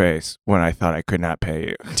you in the face when I thought I could not pay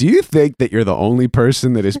you. Do you think that you're the only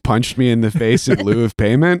person that has punched me in the face in lieu of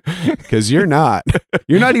payment? Because you're not.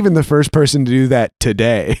 You're not even the first person to do that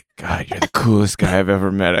today. God, you're the coolest guy I've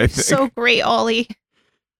ever met, I think. So great, Ollie.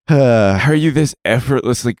 How are you this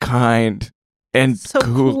effortlessly kind and So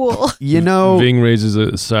cool. Ving raises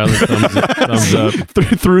a silent thumbs up.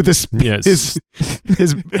 through this, Yes.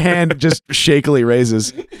 his hand just shakily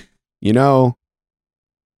raises.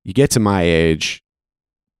 You get to my age,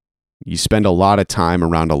 you spend a lot of time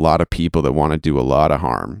around a lot of people that want to do a lot of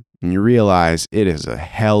harm. And you realize it is a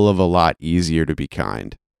hell of a lot easier to be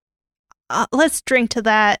kind. Let's drink to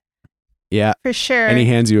that. Yeah. For sure. And he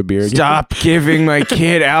hands you a beer. Stop giving my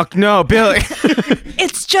kid alcohol. No, Billy.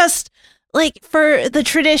 It's just like for the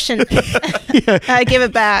tradition. Yeah. I give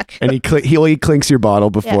it back. And he clinks your bottle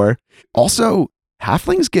before. Also,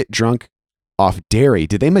 halflings get drunk off dairy.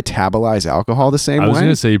 Do they metabolize alcohol the same I was way?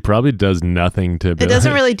 going to say he probably does nothing to It Billy.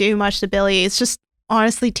 doesn't really do much to Billy. It's just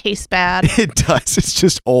honestly tastes bad. It does. It's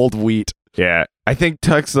just old wheat. Yeah. I think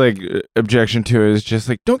Tuck's objection to it is just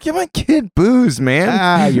like, don't give my kid booze,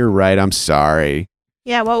 man. You're right. I'm sorry.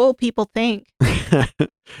 Yeah, what will people think?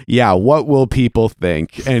 Yeah, what will people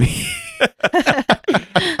think? And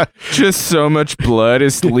Just so much blood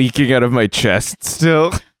is leaking out of my chest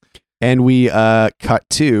still. and we cut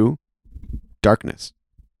to darkness.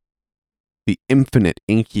 The infinite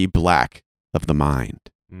inky black of the mind.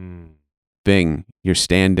 Bing, you're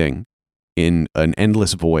standing in an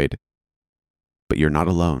endless void, but you're not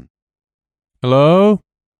alone. Hello?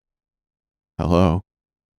 Hello,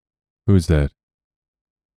 Who's that?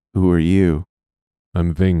 who are you?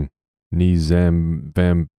 I'm Ving. Ni Zam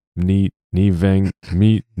Vam Ni Vang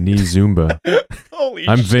Me Ni Zumba. Holy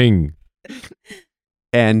I'm Ving.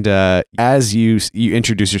 And as you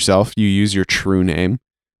introduce yourself, you use your true name.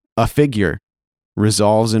 A figure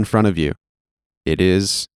resolves in front of you. It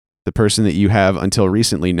is the person that you have until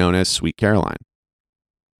recently known as Sweet Caroline.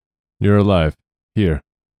 You're alive. Here.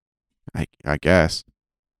 I guess.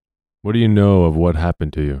 What do you know of what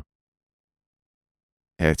happened to you?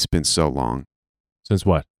 It's been so long Since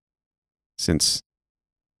what? since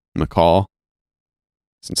McCall,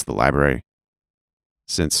 since the library,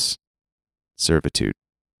 since servitude.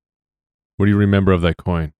 What do you remember of that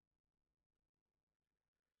coin?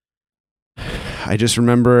 I just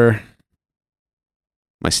remember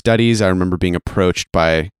my studies. I remember being approached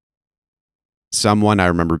by someone. I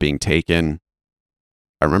remember being taken.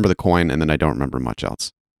 I remember the coin, and then I don't remember much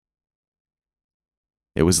else.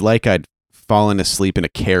 It was like I'd fallen asleep in a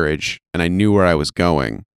carriage, and I knew where I was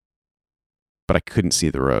going, but I couldn't see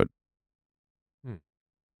the road. Hmm.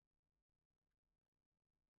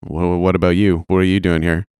 What about you? What are you doing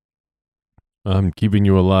here? I'm keeping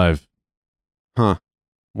you alive. Huh?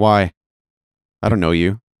 Why? I don't know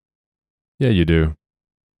you. Yeah, you do.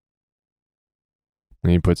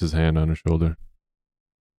 And he puts his hand on her shoulder.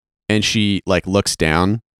 And she like looks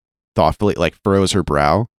down thoughtfully, like furrows her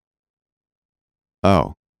brow.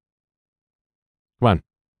 Oh. Come on,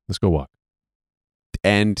 let's go walk.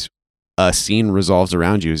 And a scene resolves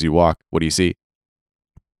around you as you walk. What do you see?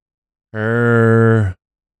 Her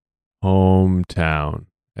hometown.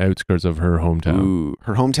 Outskirts of her hometown. Ooh,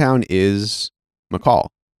 her hometown is McCall.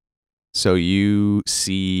 So you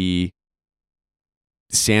see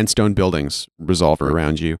sandstone buildings resolve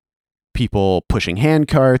around you. People pushing hand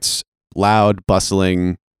carts, loud,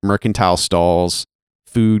 bustling, mercantile stalls,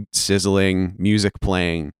 food sizzling, music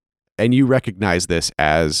playing. And you recognize this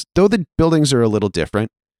as, though the buildings are a little different,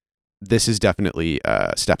 this is definitely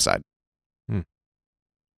Stepside. Hmm.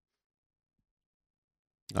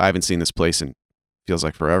 I haven't seen this place in feels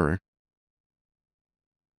like forever.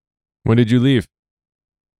 When did you leave?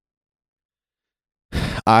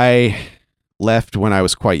 I left when I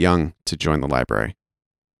was quite young to join the library.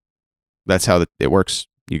 That's how it works.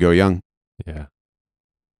 You go young. Yeah.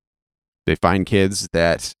 They find kids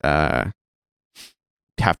that have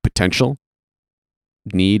potential,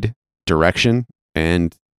 need direction,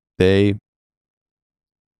 and they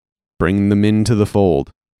bring them into the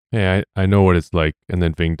fold. Hey, I know what it's like. And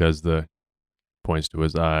then Ving does points to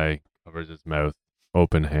his eye, covers his mouth,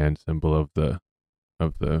 open hand symbol of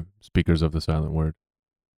the speakers of the silent word.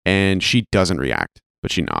 And she doesn't react,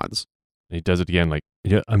 but she nods. And he does it again, like,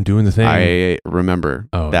 yeah, I'm doing the thing. I remember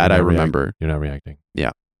that. I remember. You're not reacting.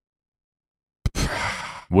 Yeah.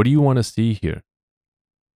 What do you want to see here?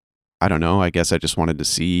 I don't know. I guess I just wanted to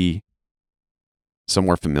see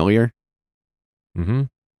somewhere familiar. Mm-hmm.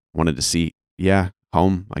 Wanted to see,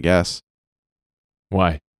 home, I guess.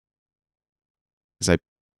 Why? Because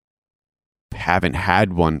I haven't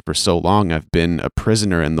had one for so long. I've been a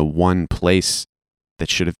prisoner in the one place that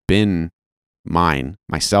should have been mine,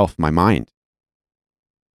 myself, my mind.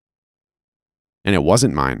 And it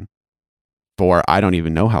wasn't mine for I don't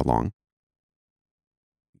even know how long.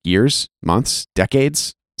 Years, months,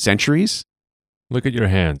 decades, centuries. Look at your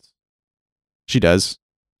hands. She does.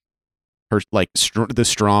 Her like the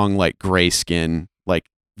strong like gray skin, like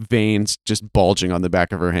veins just bulging on the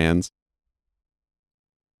back of her hands.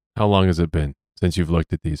 How long has it been since you've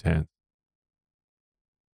looked at these hands?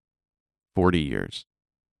 40 years.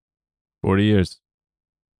 40 years.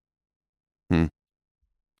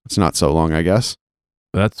 It's not so long, I guess.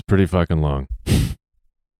 That's pretty fucking long.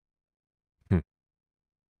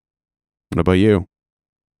 What about you?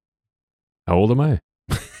 How old am I?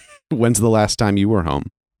 When's the last time you were home?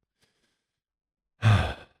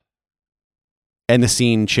 And the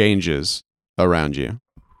scene changes around you.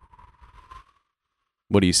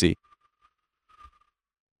 What do you see?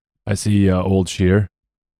 I see old Sheer.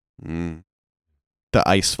 The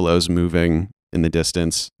ice floes moving in the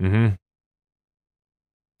distance. Mm-hmm.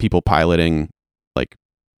 People piloting like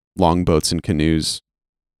longboats and canoes.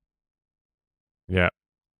 Yeah.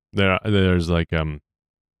 There's like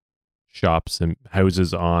shops and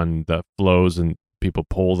houses on the flows and people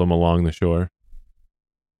pull them along the shore.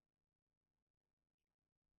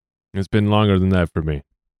 It's been longer than that for me.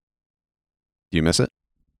 Do you miss it?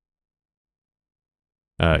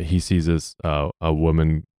 He sees this a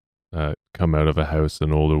woman come out of a house,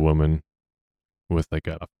 an older woman with like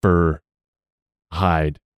a fur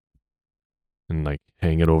hide, and like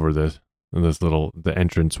hang it over the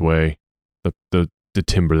entrance way, the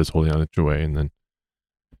timber that's holding on the entrance, and then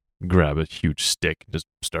grab a huge stick and just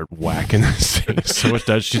start whacking this thing so much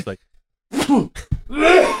that she's like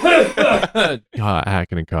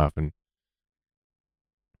hacking and coughing.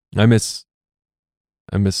 I miss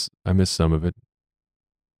some of it.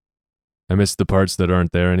 I miss the parts that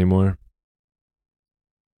aren't there anymore.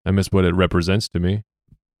 I miss what it represents to me.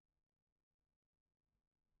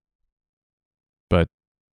 But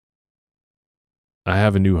I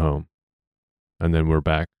have a new home. And then we're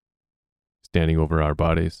back standing over our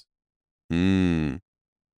bodies. And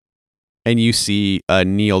you see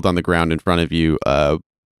kneeled on the ground in front of you a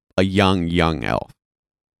young elf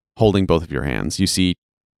holding both of your hands. You see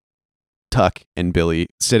Tuck and Billy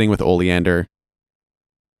sitting with Oleander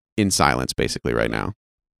in silence basically right now.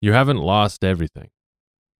 You haven't lost everything.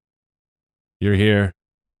 You're here.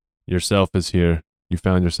 Yourself is here. You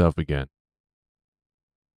found yourself again.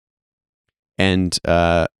 And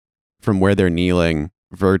from where they're kneeling,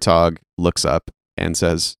 Vertog looks up and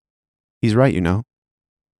says, "He's right, you know.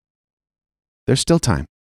 There's still time."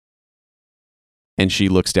 And she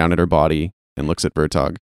looks down at her body and looks at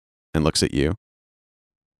Vertog and looks at you.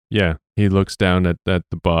 Yeah, he looks down at the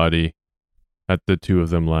body, at the two of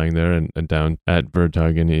them lying there, and down at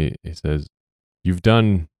Vertog, and he says, "You've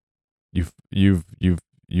done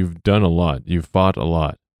a lot. You've fought a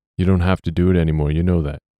lot. You don't have to do it anymore. You know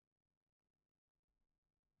that.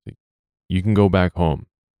 You can go back home."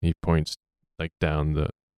 He points like down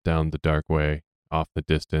the dark way, off the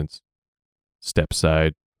distance, step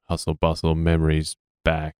side, hustle bustle, memories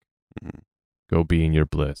back. Mm-hmm. Go be in your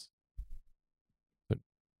bliss.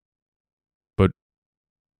 But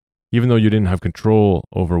even though you didn't have control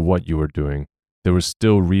over what you were doing, there were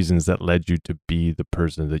still reasons that led you to be the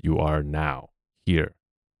person that you are now, here.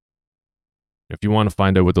 If you want to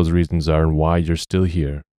find out what those reasons are and why you're still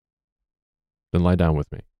here, then lie down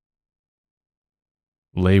with me.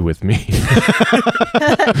 Lay with me.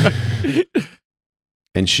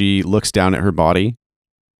 And she looks down at her body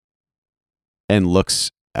and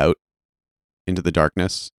looks out into the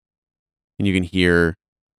darkness. And you can hear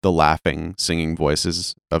the laughing, singing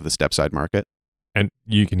voices of the Stepside Market. And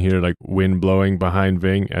you can hear like wind blowing behind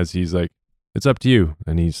Ving as he's like, "It's up to you."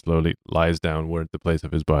 And he slowly lies down where the place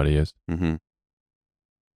of his body is. Mm-hmm.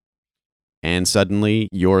 And suddenly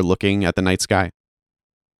you're looking at the night sky.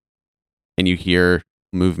 And you hear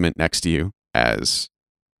movement next to you as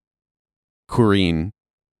Corrine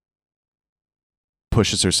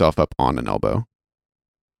pushes herself up on an elbow.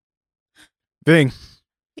 Ving.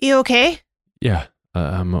 You okay? Yeah,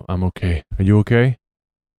 I'm okay. Are you okay?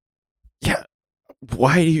 Yeah.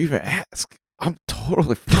 Why do you even ask? I'm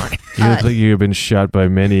totally fine. You look like you've been shot by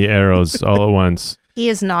many arrows all at once. He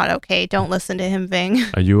is not okay. Don't listen to him, Ving.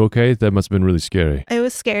 Are you okay? That must have been really scary. It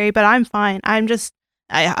was scary, but I'm fine.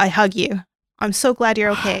 I hug you. I'm so glad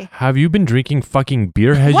you're okay. Have you been drinking fucking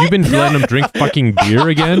beer? Have you What? been No. letting him drink fucking beer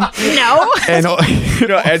again? No. And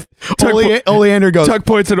and Oleander goes, Tuck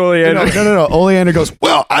points at Oleander. no. Oleander goes,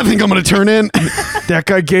 "Well, I think I'm going to turn in." That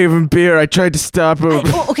guy gave him beer. I tried to stop him.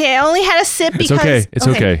 Oh, okay, I only had a sip It's because... okay. It's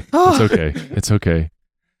okay. Oh. It's okay. It's okay.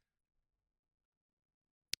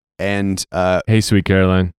 And Hey, sweet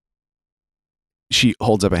Caroline. she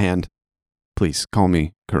holds up a hand. "Please call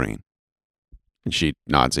me Corrine." And she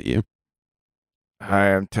nods at you.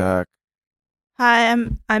 Hi, I'm Tuck. Hi,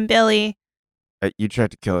 I'm Billy. You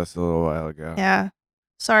tried to kill us a little while ago. Yeah.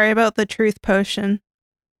 Sorry about the truth potion.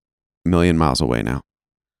 A million miles away now.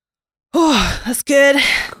 Oh, that's good.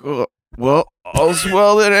 Cool. Well, all's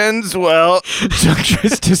well that ends well. Tuck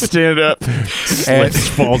tries to stand up. Slips,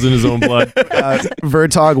 falls in his own blood.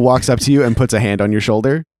 Vertog walks up to you and puts a hand on your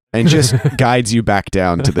shoulder and just guides you back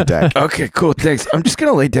down to the deck. Okay, cool. Thanks. I'm just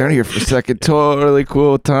going to lay down here for a second. Totally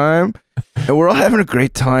cool time. And we're all having a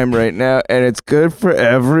great time right now. And it's good for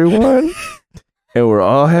everyone. And we're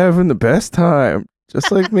all having the best time.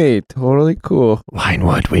 Just like me. Totally cool.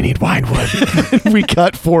 Winewood. We need winewood. We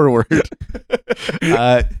cut forward.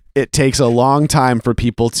 It takes a long time for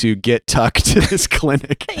people to get Tuck to this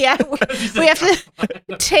clinic. Yeah, we have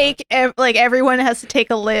to take... everyone has to take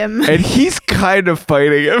a limb. And he's kind of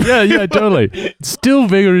fighting him. Yeah, totally. Still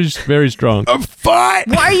very strong. I'm fine.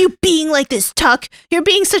 Why are you being like this, Tuck? You're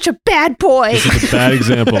being such a bad boy. This is a bad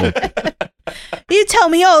example. You tell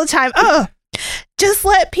me all the time, "Oh, just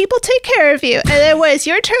let people take care of you." And then when it's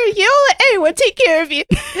your turn, you don't let anyone take care of you.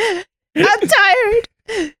 I'm tired.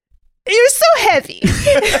 You're so heavy.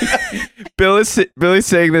 Billy's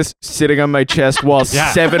saying this sitting on my chest while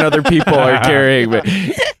Yeah. 7 other people are carrying me.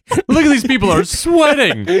 Look at these people are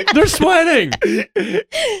sweating. They're sweating.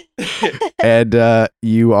 And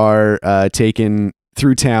you are taken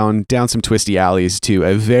through town, down some twisty alleys to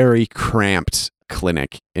a very cramped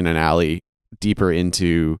clinic in an alley deeper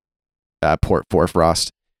into Port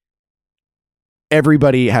Forfrost.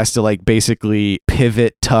 everybody has to like basically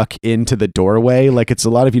pivot, tuck into the doorway. Like it's a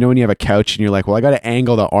lot of, when you have a couch and you're like, well, I got to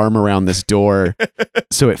angle the arm around this door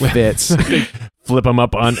so it fits. Flip them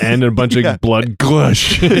up on end and a bunch of blood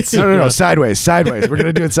gush. No, sideways. We're going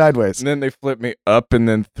to do it sideways. And then they flip me up and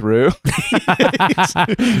then through.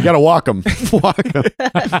 You got to walk them.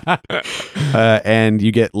 And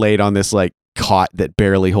you get laid on this like cot that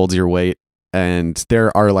barely holds your weight. And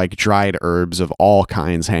there are like dried herbs of all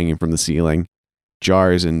kinds hanging from the ceiling,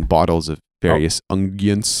 jars and bottles of various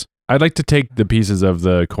unguents. I'd like to take the pieces of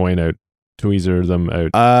the coin out, tweezer them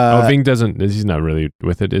out. Ving doesn't, he's not really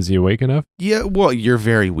with it. Is he awake enough? Yeah, well, you're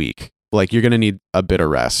very weak. Like you're going to need a bit of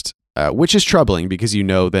rest, which is troubling because you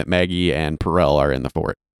know that Maggie and Perel are in the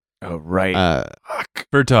fort. Oh, right.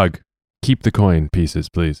 Vertog, keep the coin pieces,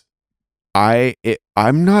 please. I'm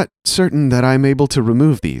not certain that I'm able to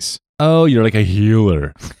remove these. Oh, you're like a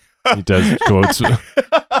healer. He does quotes.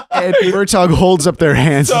 And Vertog holds up their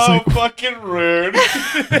hands. So It's like, fucking rude.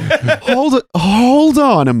 hold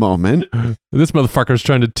on a moment. This motherfucker's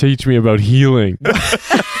trying to teach me about healing.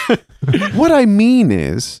 What I mean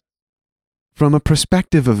is, from a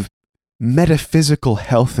perspective of metaphysical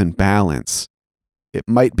health and balance, it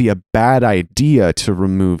might be a bad idea to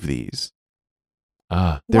remove these.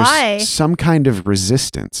 Ah, There's Why? some kind of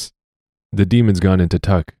resistance. the demon's gone into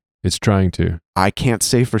Tuck. It's trying to. I can't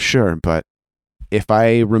say for sure, but if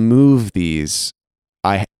I remove these,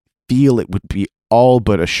 I feel it would be all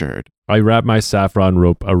but assured. I wrap my saffron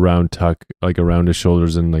rope around Tuck, like around his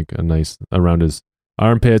shoulders and like a nice, around his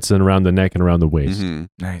armpits and around the neck and around the waist. Mhm.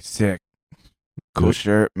 Nice, sick. Cool Good.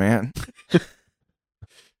 shirt, man.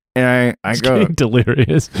 And I It's go, getting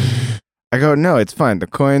delirious. no, it's fine. The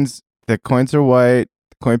coins are white.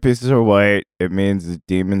 The coin pieces are white. It means the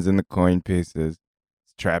demon's in the coin pieces.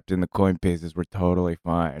 It's trapped in the coin pieces. We're totally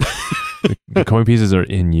fine. The coin pieces are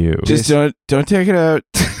in you. Just don't take it out.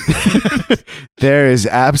 There is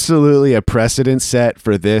absolutely a precedent set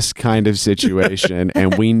for this kind of situation,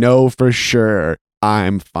 and we know for sure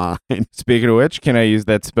I'm fine. Speaking of which, can I use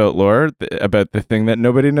that spelt lore about the thing that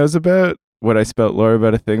nobody knows about? What I spelt lore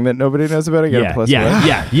about a thing that nobody knows about? I get a plus one.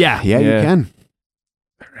 Yeah, you Yeah. can.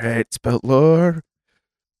 All right, spelt lore.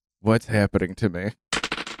 What's happening to me?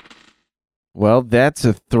 Well, that's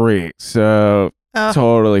a 3. So Oh.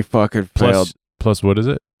 totally fucking failed. Plus what is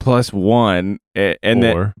it? Plus 1, and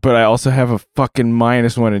then, 4. but I also have a fucking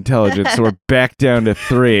 -1 intelligence, so we're back down to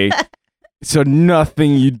 3. So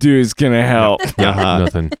nothing you do is gonna help. Uh-huh.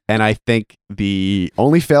 Nothing. And I think the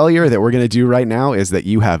only failure that we're going to do right now is that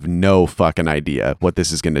you have no fucking idea what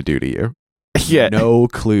this is going to do to you. Yeah. No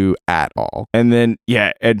clue at all. And then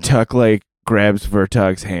and Tuck like grabs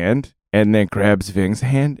Vertog's hand and then grabs Ving's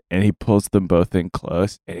hand and he pulls them both in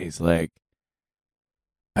close and he's like,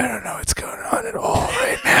 I don't know what's going on at all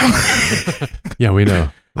right now. Yeah, we know.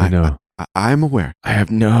 I know. I'm aware. I have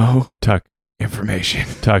no Tuck, information.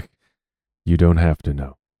 Tuck, you don't have to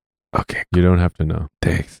know. Okay, You don't have to know.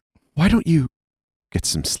 thanks. Why don't you get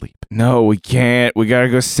some sleep? No, we can't. We gotta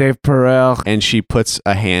go save Perel. And she puts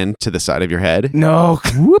a hand to the side of your head. No.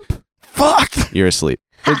 Whoop. Fuck. You're asleep.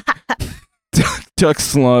 Tuck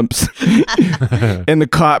slumps and the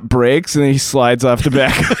cot breaks and then he slides off the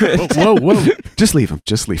back of it. Whoa. Just leave him.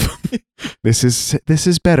 Just leave him. This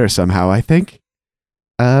is better somehow, I think.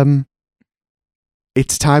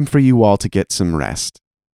 It's time for you all to get some rest.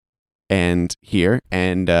 And here,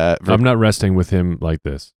 and I'm not resting with him like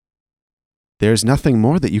this. there's nothing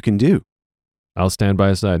more that you can do. I'll stand by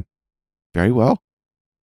his side. Very well.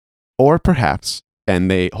 Or perhaps, and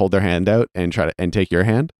they hold their hand out and try to and take your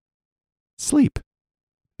hand. Sleep,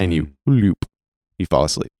 and you loop. You fall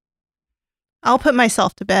asleep. I'll put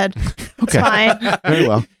myself to bed. It's Okay. fine. Very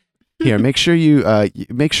well. Here, make sure you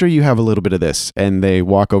have a little bit of this. And they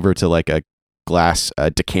walk over to like a glass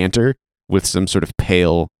decanter with some sort of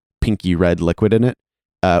pale pinky red liquid in it.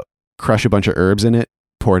 Crush a bunch of herbs in it,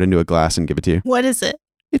 pour it into a glass, and give it to you. What is it?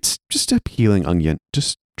 It's just a healing onion.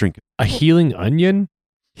 Just drink it. A healing onion?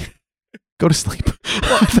 Go to sleep.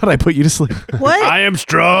 I thought I put you to sleep. What? I am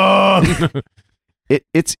strong.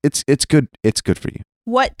 It's good. It's good for you.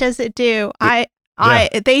 What does it do?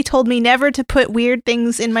 They told me never to put weird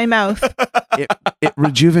things in my mouth. It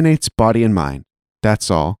rejuvenates body and mind. That's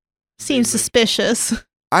all. Seems suspicious.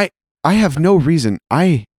 I have no reason.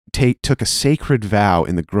 I took a sacred vow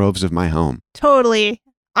in the groves of my home. Totally.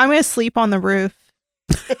 I'm gonna sleep on the roof.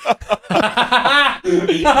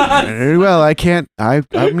 Very well. I can't. I'm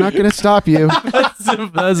not going to stop you.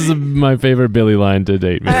 That's my favorite Billy line to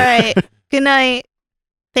date. All Man. right. Good night.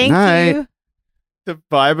 Thank Night. you. The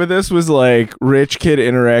vibe of this was like rich kid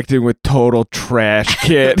interacting with total trash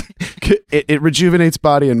kid. It rejuvenates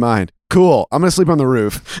body and mind. Cool. I'm gonna sleep on the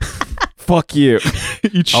roof. Fuck you.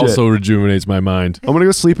 Eat shit. Also rejuvenates my mind. I'm gonna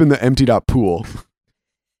go sleep in the emptied out pool.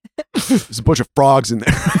 There's a bunch of frogs in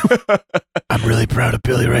there. I'm really proud of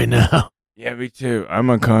Billy right now. Yeah, me too. I'm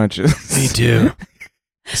unconscious. Me too.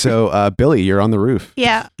 So, Billy, you're on the roof.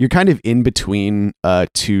 Yeah. You're kind of in between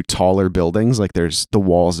two taller buildings. Like there's the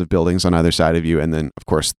walls of buildings on either side of you, and then of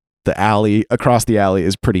course the alley across the alley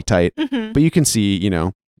is pretty tight. Hmm. But you can see,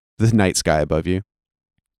 the night sky above you.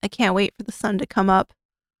 I can't wait for the sun to come up.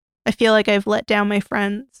 I feel like I've let down my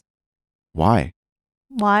friends. Why?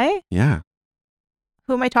 Why? Yeah.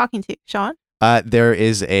 Who am I talking to? Sean? There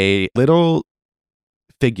is a little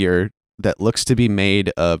figure that looks to be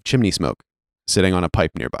made of chimney smoke sitting on a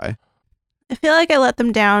pipe nearby. I feel like I let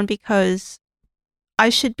them down because I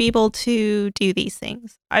should be able to do these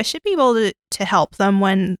things. I should be able to help them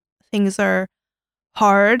when things are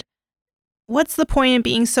hard. What's the point in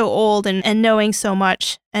being so old and knowing so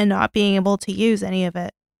much and not being able to use any of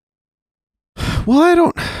it?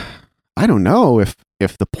 Well, I don't know if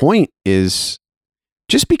the point is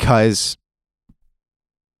just because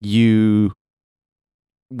you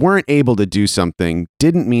weren't able to do something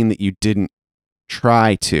didn't mean that you didn't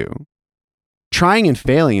try to. Trying and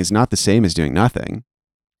failing is not the same as doing nothing.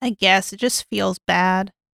 I guess it just feels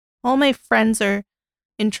bad. All my friends are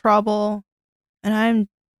in trouble, and I'm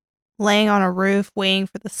laying on a roof waiting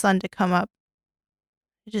for the sun to come up.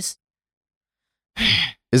 It just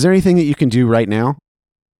Is there anything that you can do right now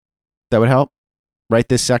that would help? Right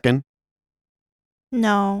this second?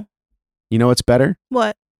 no. You know what's better?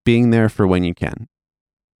 What? Being there for when you can.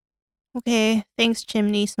 Okay, thanks,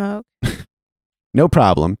 chimney smoke. No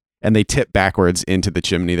problem. And they tip backwards into the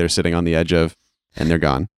chimney they're sitting on the edge of, and they're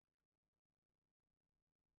gone.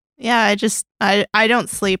 Yeah, I don't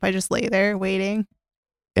sleep. I just lay there waiting.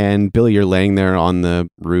 And Billy, you're laying there on the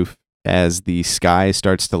roof as the sky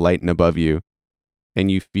starts to lighten above you,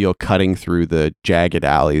 and you feel cutting through the jagged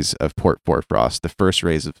alleys of Port Fort Frost. The first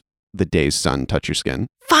rays of the day's sun touch your skin.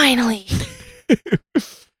 Finally.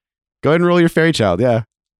 Go ahead and roll your fairy child. Yeah.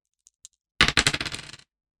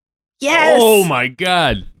 Yes. Oh my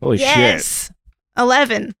god. Holy shit. yes.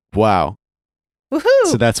 11. Wow. Woohoo.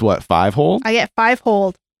 So that's what, 5 hold? I get 5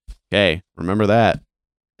 hold. Okay, remember that.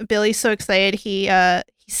 Billy's so excited he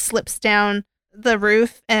slips down the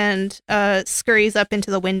roof and scurries up into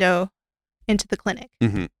the window into the clinic.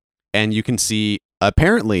 Mm-hmm. And you can see,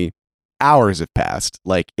 apparently, hours have passed.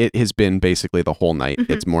 Like, it has been basically the whole night. Mhm.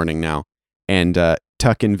 It's morning now. And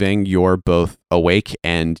Tuck and Ving, you're both awake,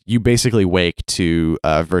 and you basically wake to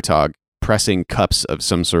Vertog pressing cups of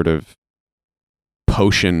some sort of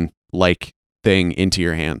potion-like thing into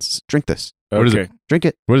your hands. Drink this. What is Okay. it? Drink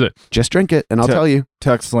it. What is it? Just drink it, and I'll Tuck- tell you.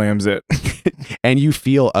 Tuck slams it. And you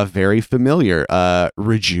feel a very familiar,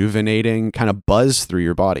 rejuvenating kind of buzz through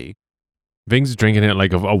your body. Ving's drinking it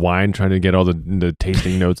like a wine, trying to get all the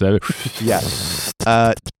tasting notes out of it.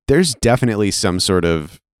 Yeah. There's definitely some sort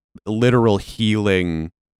of literal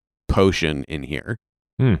healing potion in here.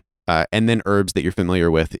 Hmm. And then herbs that you're familiar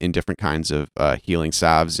with in different kinds of healing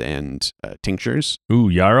salves and tinctures. Ooh,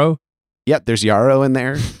 yarrow? Yep, there's yarrow in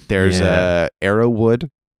there. There's Yeah. arrowwood.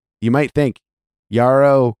 You might think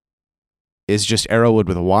yarrow is just arrowwood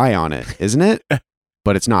with a Y on it, isn't it?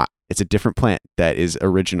 But it's not. It's a different plant that is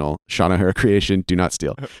original. Shauna Hura creation. Do not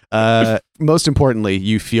steal. Most importantly,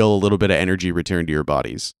 you feel a little bit of energy return to your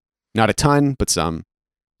bodies. Not a ton, but some.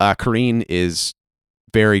 Kareen is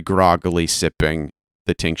very groggily sipping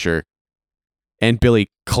the tincture. And Billy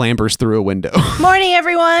clambers through a window. Morning,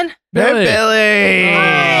 everyone. Billy!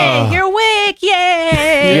 Hi, Oh. you're awake.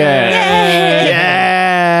 Yay. Yeah.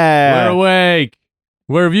 Yay. We're awake.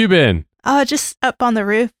 Where have you been? Just up on the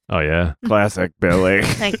roof. Oh, yeah. Classic Billy.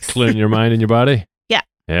 Thanks. Clearing your mind and your body? Yeah.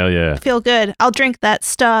 Hell yeah. Feel good. I'll drink that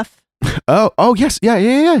stuff. Oh, yes. Yeah.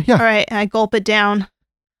 All right, and I gulp it down.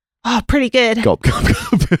 Oh, pretty good. Gulp, gulp,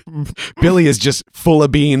 gulp. Billy is just full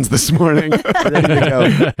of beans this morning, ready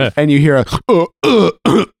to go. And you hear a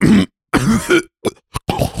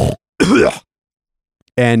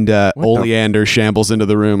and What the- Oleander shambles into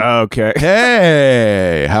the room. Okay.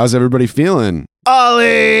 Hey, how's everybody feeling?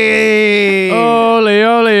 Ollie! Ole,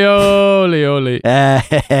 ole, ole, ole.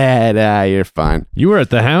 Nah, you're fine. You were at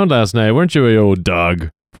the Hound last night, weren't you, you old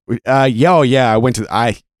dog? Yeah.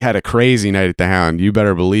 I had a crazy night at the Hound. You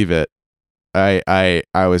better believe it. I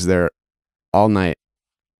was there all night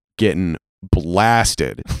getting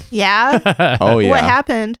blasted. Yeah? Oh yeah. What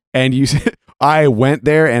happened? And I went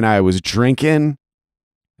there and I was drinking,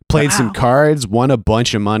 played some Wow. cards, won a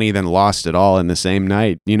bunch of money, then lost it all in the same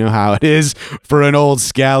night. You know how it is for an old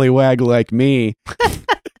scallywag like me.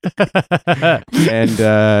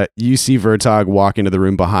 And you see Vertog walk into the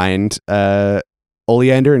room behind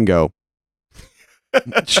Oleander and go,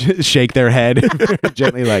 shake their head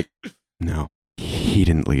gently, like, no, he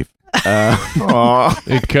didn't leave.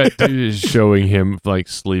 It cut to showing him like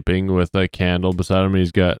sleeping with a candle beside him. And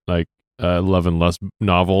he's got like Love and Lust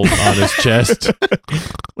novel on his chest.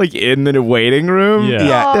 Like in the waiting room? Yeah.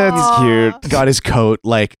 Yeah, That's cute. got his coat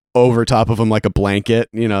like over top of him like a blanket,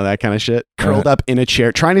 that kind of shit. Curled up in a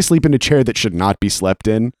chair, trying to sleep in a chair that should not be slept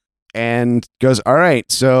in, and goes, all right,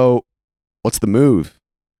 so what's the move?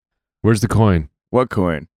 Where's the coin? What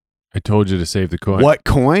coin? I told you to save the coin. What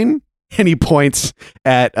coin? And he points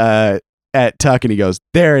at Tuck and he goes,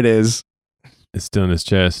 there it is. It's still in his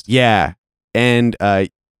chest. Yeah. And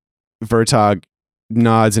Vertog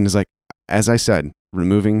nods and is like, as I said,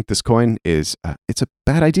 removing this coin is it's a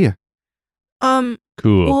bad idea.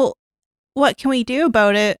 Cool. Well, what can we do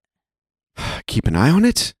about it? Keep an eye on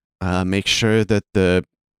it. Make sure that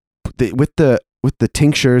with the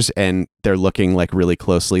tinctures, and they're looking like really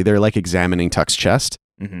closely. They're like examining Tuck's chest.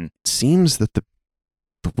 Mm-hmm. It seems that the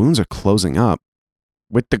wounds are closing up.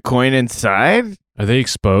 With the coin inside? Are they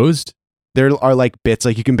exposed? There are like bits,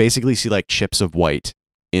 like you can basically see like chips of white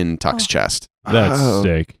in Tuck's chest. That's Oh.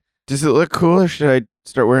 sick. Does it look cool or should I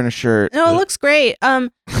start wearing a shirt? No, it looks great.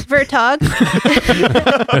 Vertog.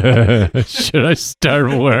 Should I start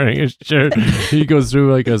wearing a shirt? He goes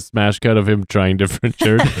through like a smash cut of him trying different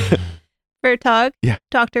shirts. Vertog. Yeah.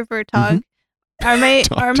 Dr. Vertog. Are my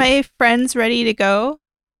Doctor. friends ready to go?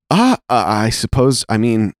 I suppose,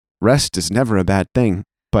 rest is never a bad thing.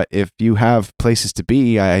 But if you have places to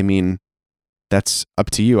be, I mean, that's up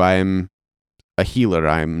to you. I am a healer.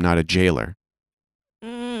 I am not a jailer.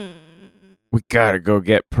 We gotta go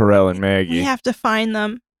get Perel and Maggie. We have to find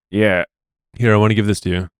them. Yeah. Here, I want to give this to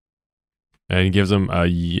you. And he gives him a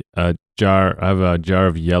jar. I have a jar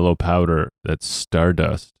of yellow powder that's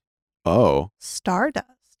stardust. Oh, Stardust.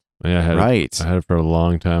 Yeah, I had right. I had it for a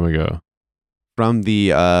long time ago. From the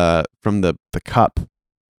cup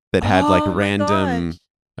that had like Oh my random gosh.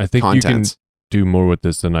 I think contents. you can do more with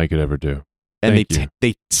this than I could ever do. And Thank you.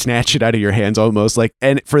 they snatch it out of your hands almost like,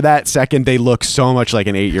 and for that second they look so much like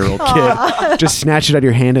an 8-year-old kid. Aw. Just snatch it out of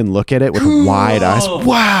your hand and look at it with wide eyes.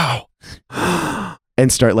 Wow.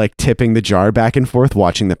 And start like tipping the jar back and forth,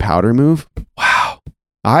 watching the powder move. Wow.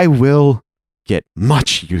 I will get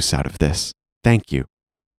much use out of this. Thank you.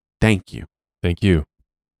 Thank you. Thank you.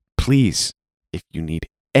 Please, if you need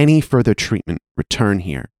any further treatment, return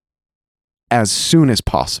here as soon as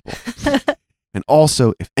possible. And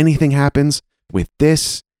also, if anything happens with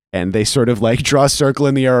this, and they sort of like draw a circle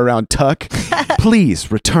in the air around Tuck, please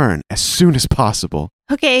return as soon as possible.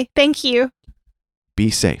 Okay, thank you. Be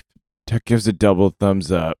safe. Tuck gives a double thumbs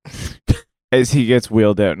up as he gets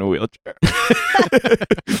wheeled out in a wheelchair.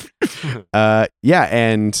 Yeah,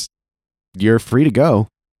 and you're free to go.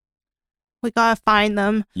 We gotta find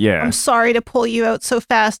them. Yeah. I'm sorry to pull you out so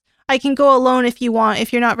fast. I can go alone if you want,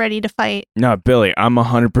 if you're not ready to fight. No, Billy, I'm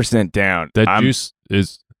 100% down. That I'm- juice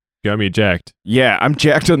is got me jacked. Yeah, I'm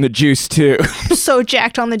jacked on the juice too. I'm so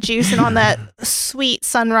jacked on the juice and on that sweet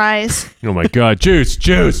sunrise. Oh my god, juice.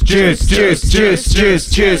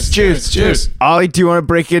 Ollie, do you want to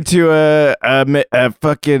break into a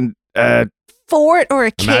fucking Fort or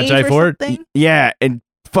a cave Magi or fort? something? yeah, and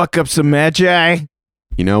fuck up some magi?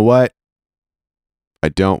 You know what? I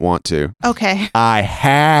don't want to. Okay. I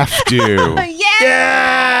have to.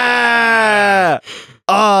 Yeah!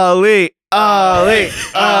 Ollie. Okay,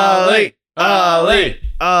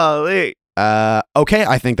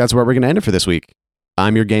 I think that's where we're going to end it for this week.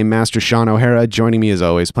 I'm your game master, Sean O'Hara. Joining me as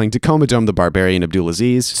always, playing Tacoma Dome the Barbarian,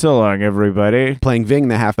 Abdulaziz. So long, everybody. Playing Ving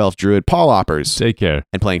the Half-Elf Druid, Paul Oppers. Take care.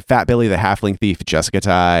 And playing Fat Billy the Halfling Thief, Jessica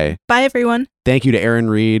Ty. Bye, everyone. Thank you to Aaron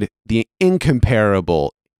Reed, the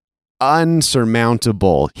incomparable,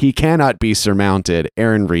 unsurmountable, he cannot be surmounted,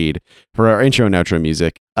 Aaron Reed, for our intro and outro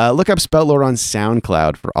music. Look up Spoutlore on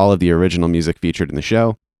SoundCloud for all of the original music featured in the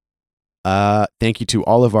show. Thank you to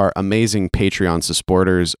all of our amazing Patreon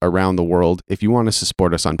supporters around the world. If you want to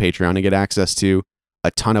support us on Patreon and get access to a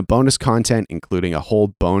ton of bonus content, including a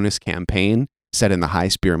whole bonus campaign set in the High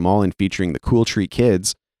Spear Mall and featuring the Cool Tree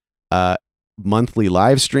Kids, monthly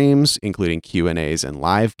live streams, including Q&As and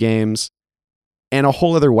live games, and a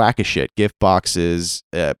whole other whack of shit, gift boxes,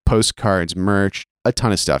 postcards, merch, a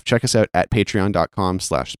ton of stuff. Check us out at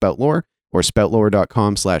patreon.com/spoutlore or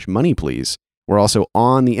spoutlore.com/moneyplease. We're also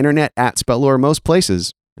on the internet at Spoutlore most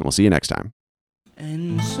places, and we'll see you next time.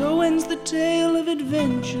 And so ends the tale of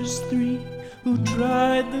adventures three who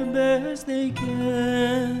tried the best they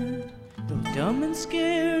can. Though dumb and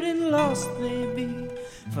scared and lost they be,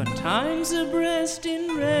 fun times abreast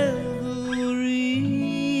in revelry.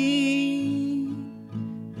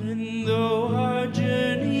 And though our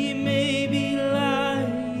journey may be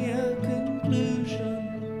lying a conclusion,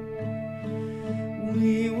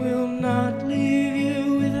 we will not leave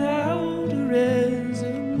you without a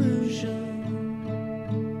resolution.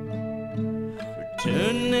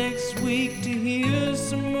 Return next week to hear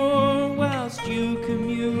some more whilst you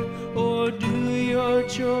commute or do your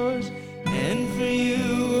chores.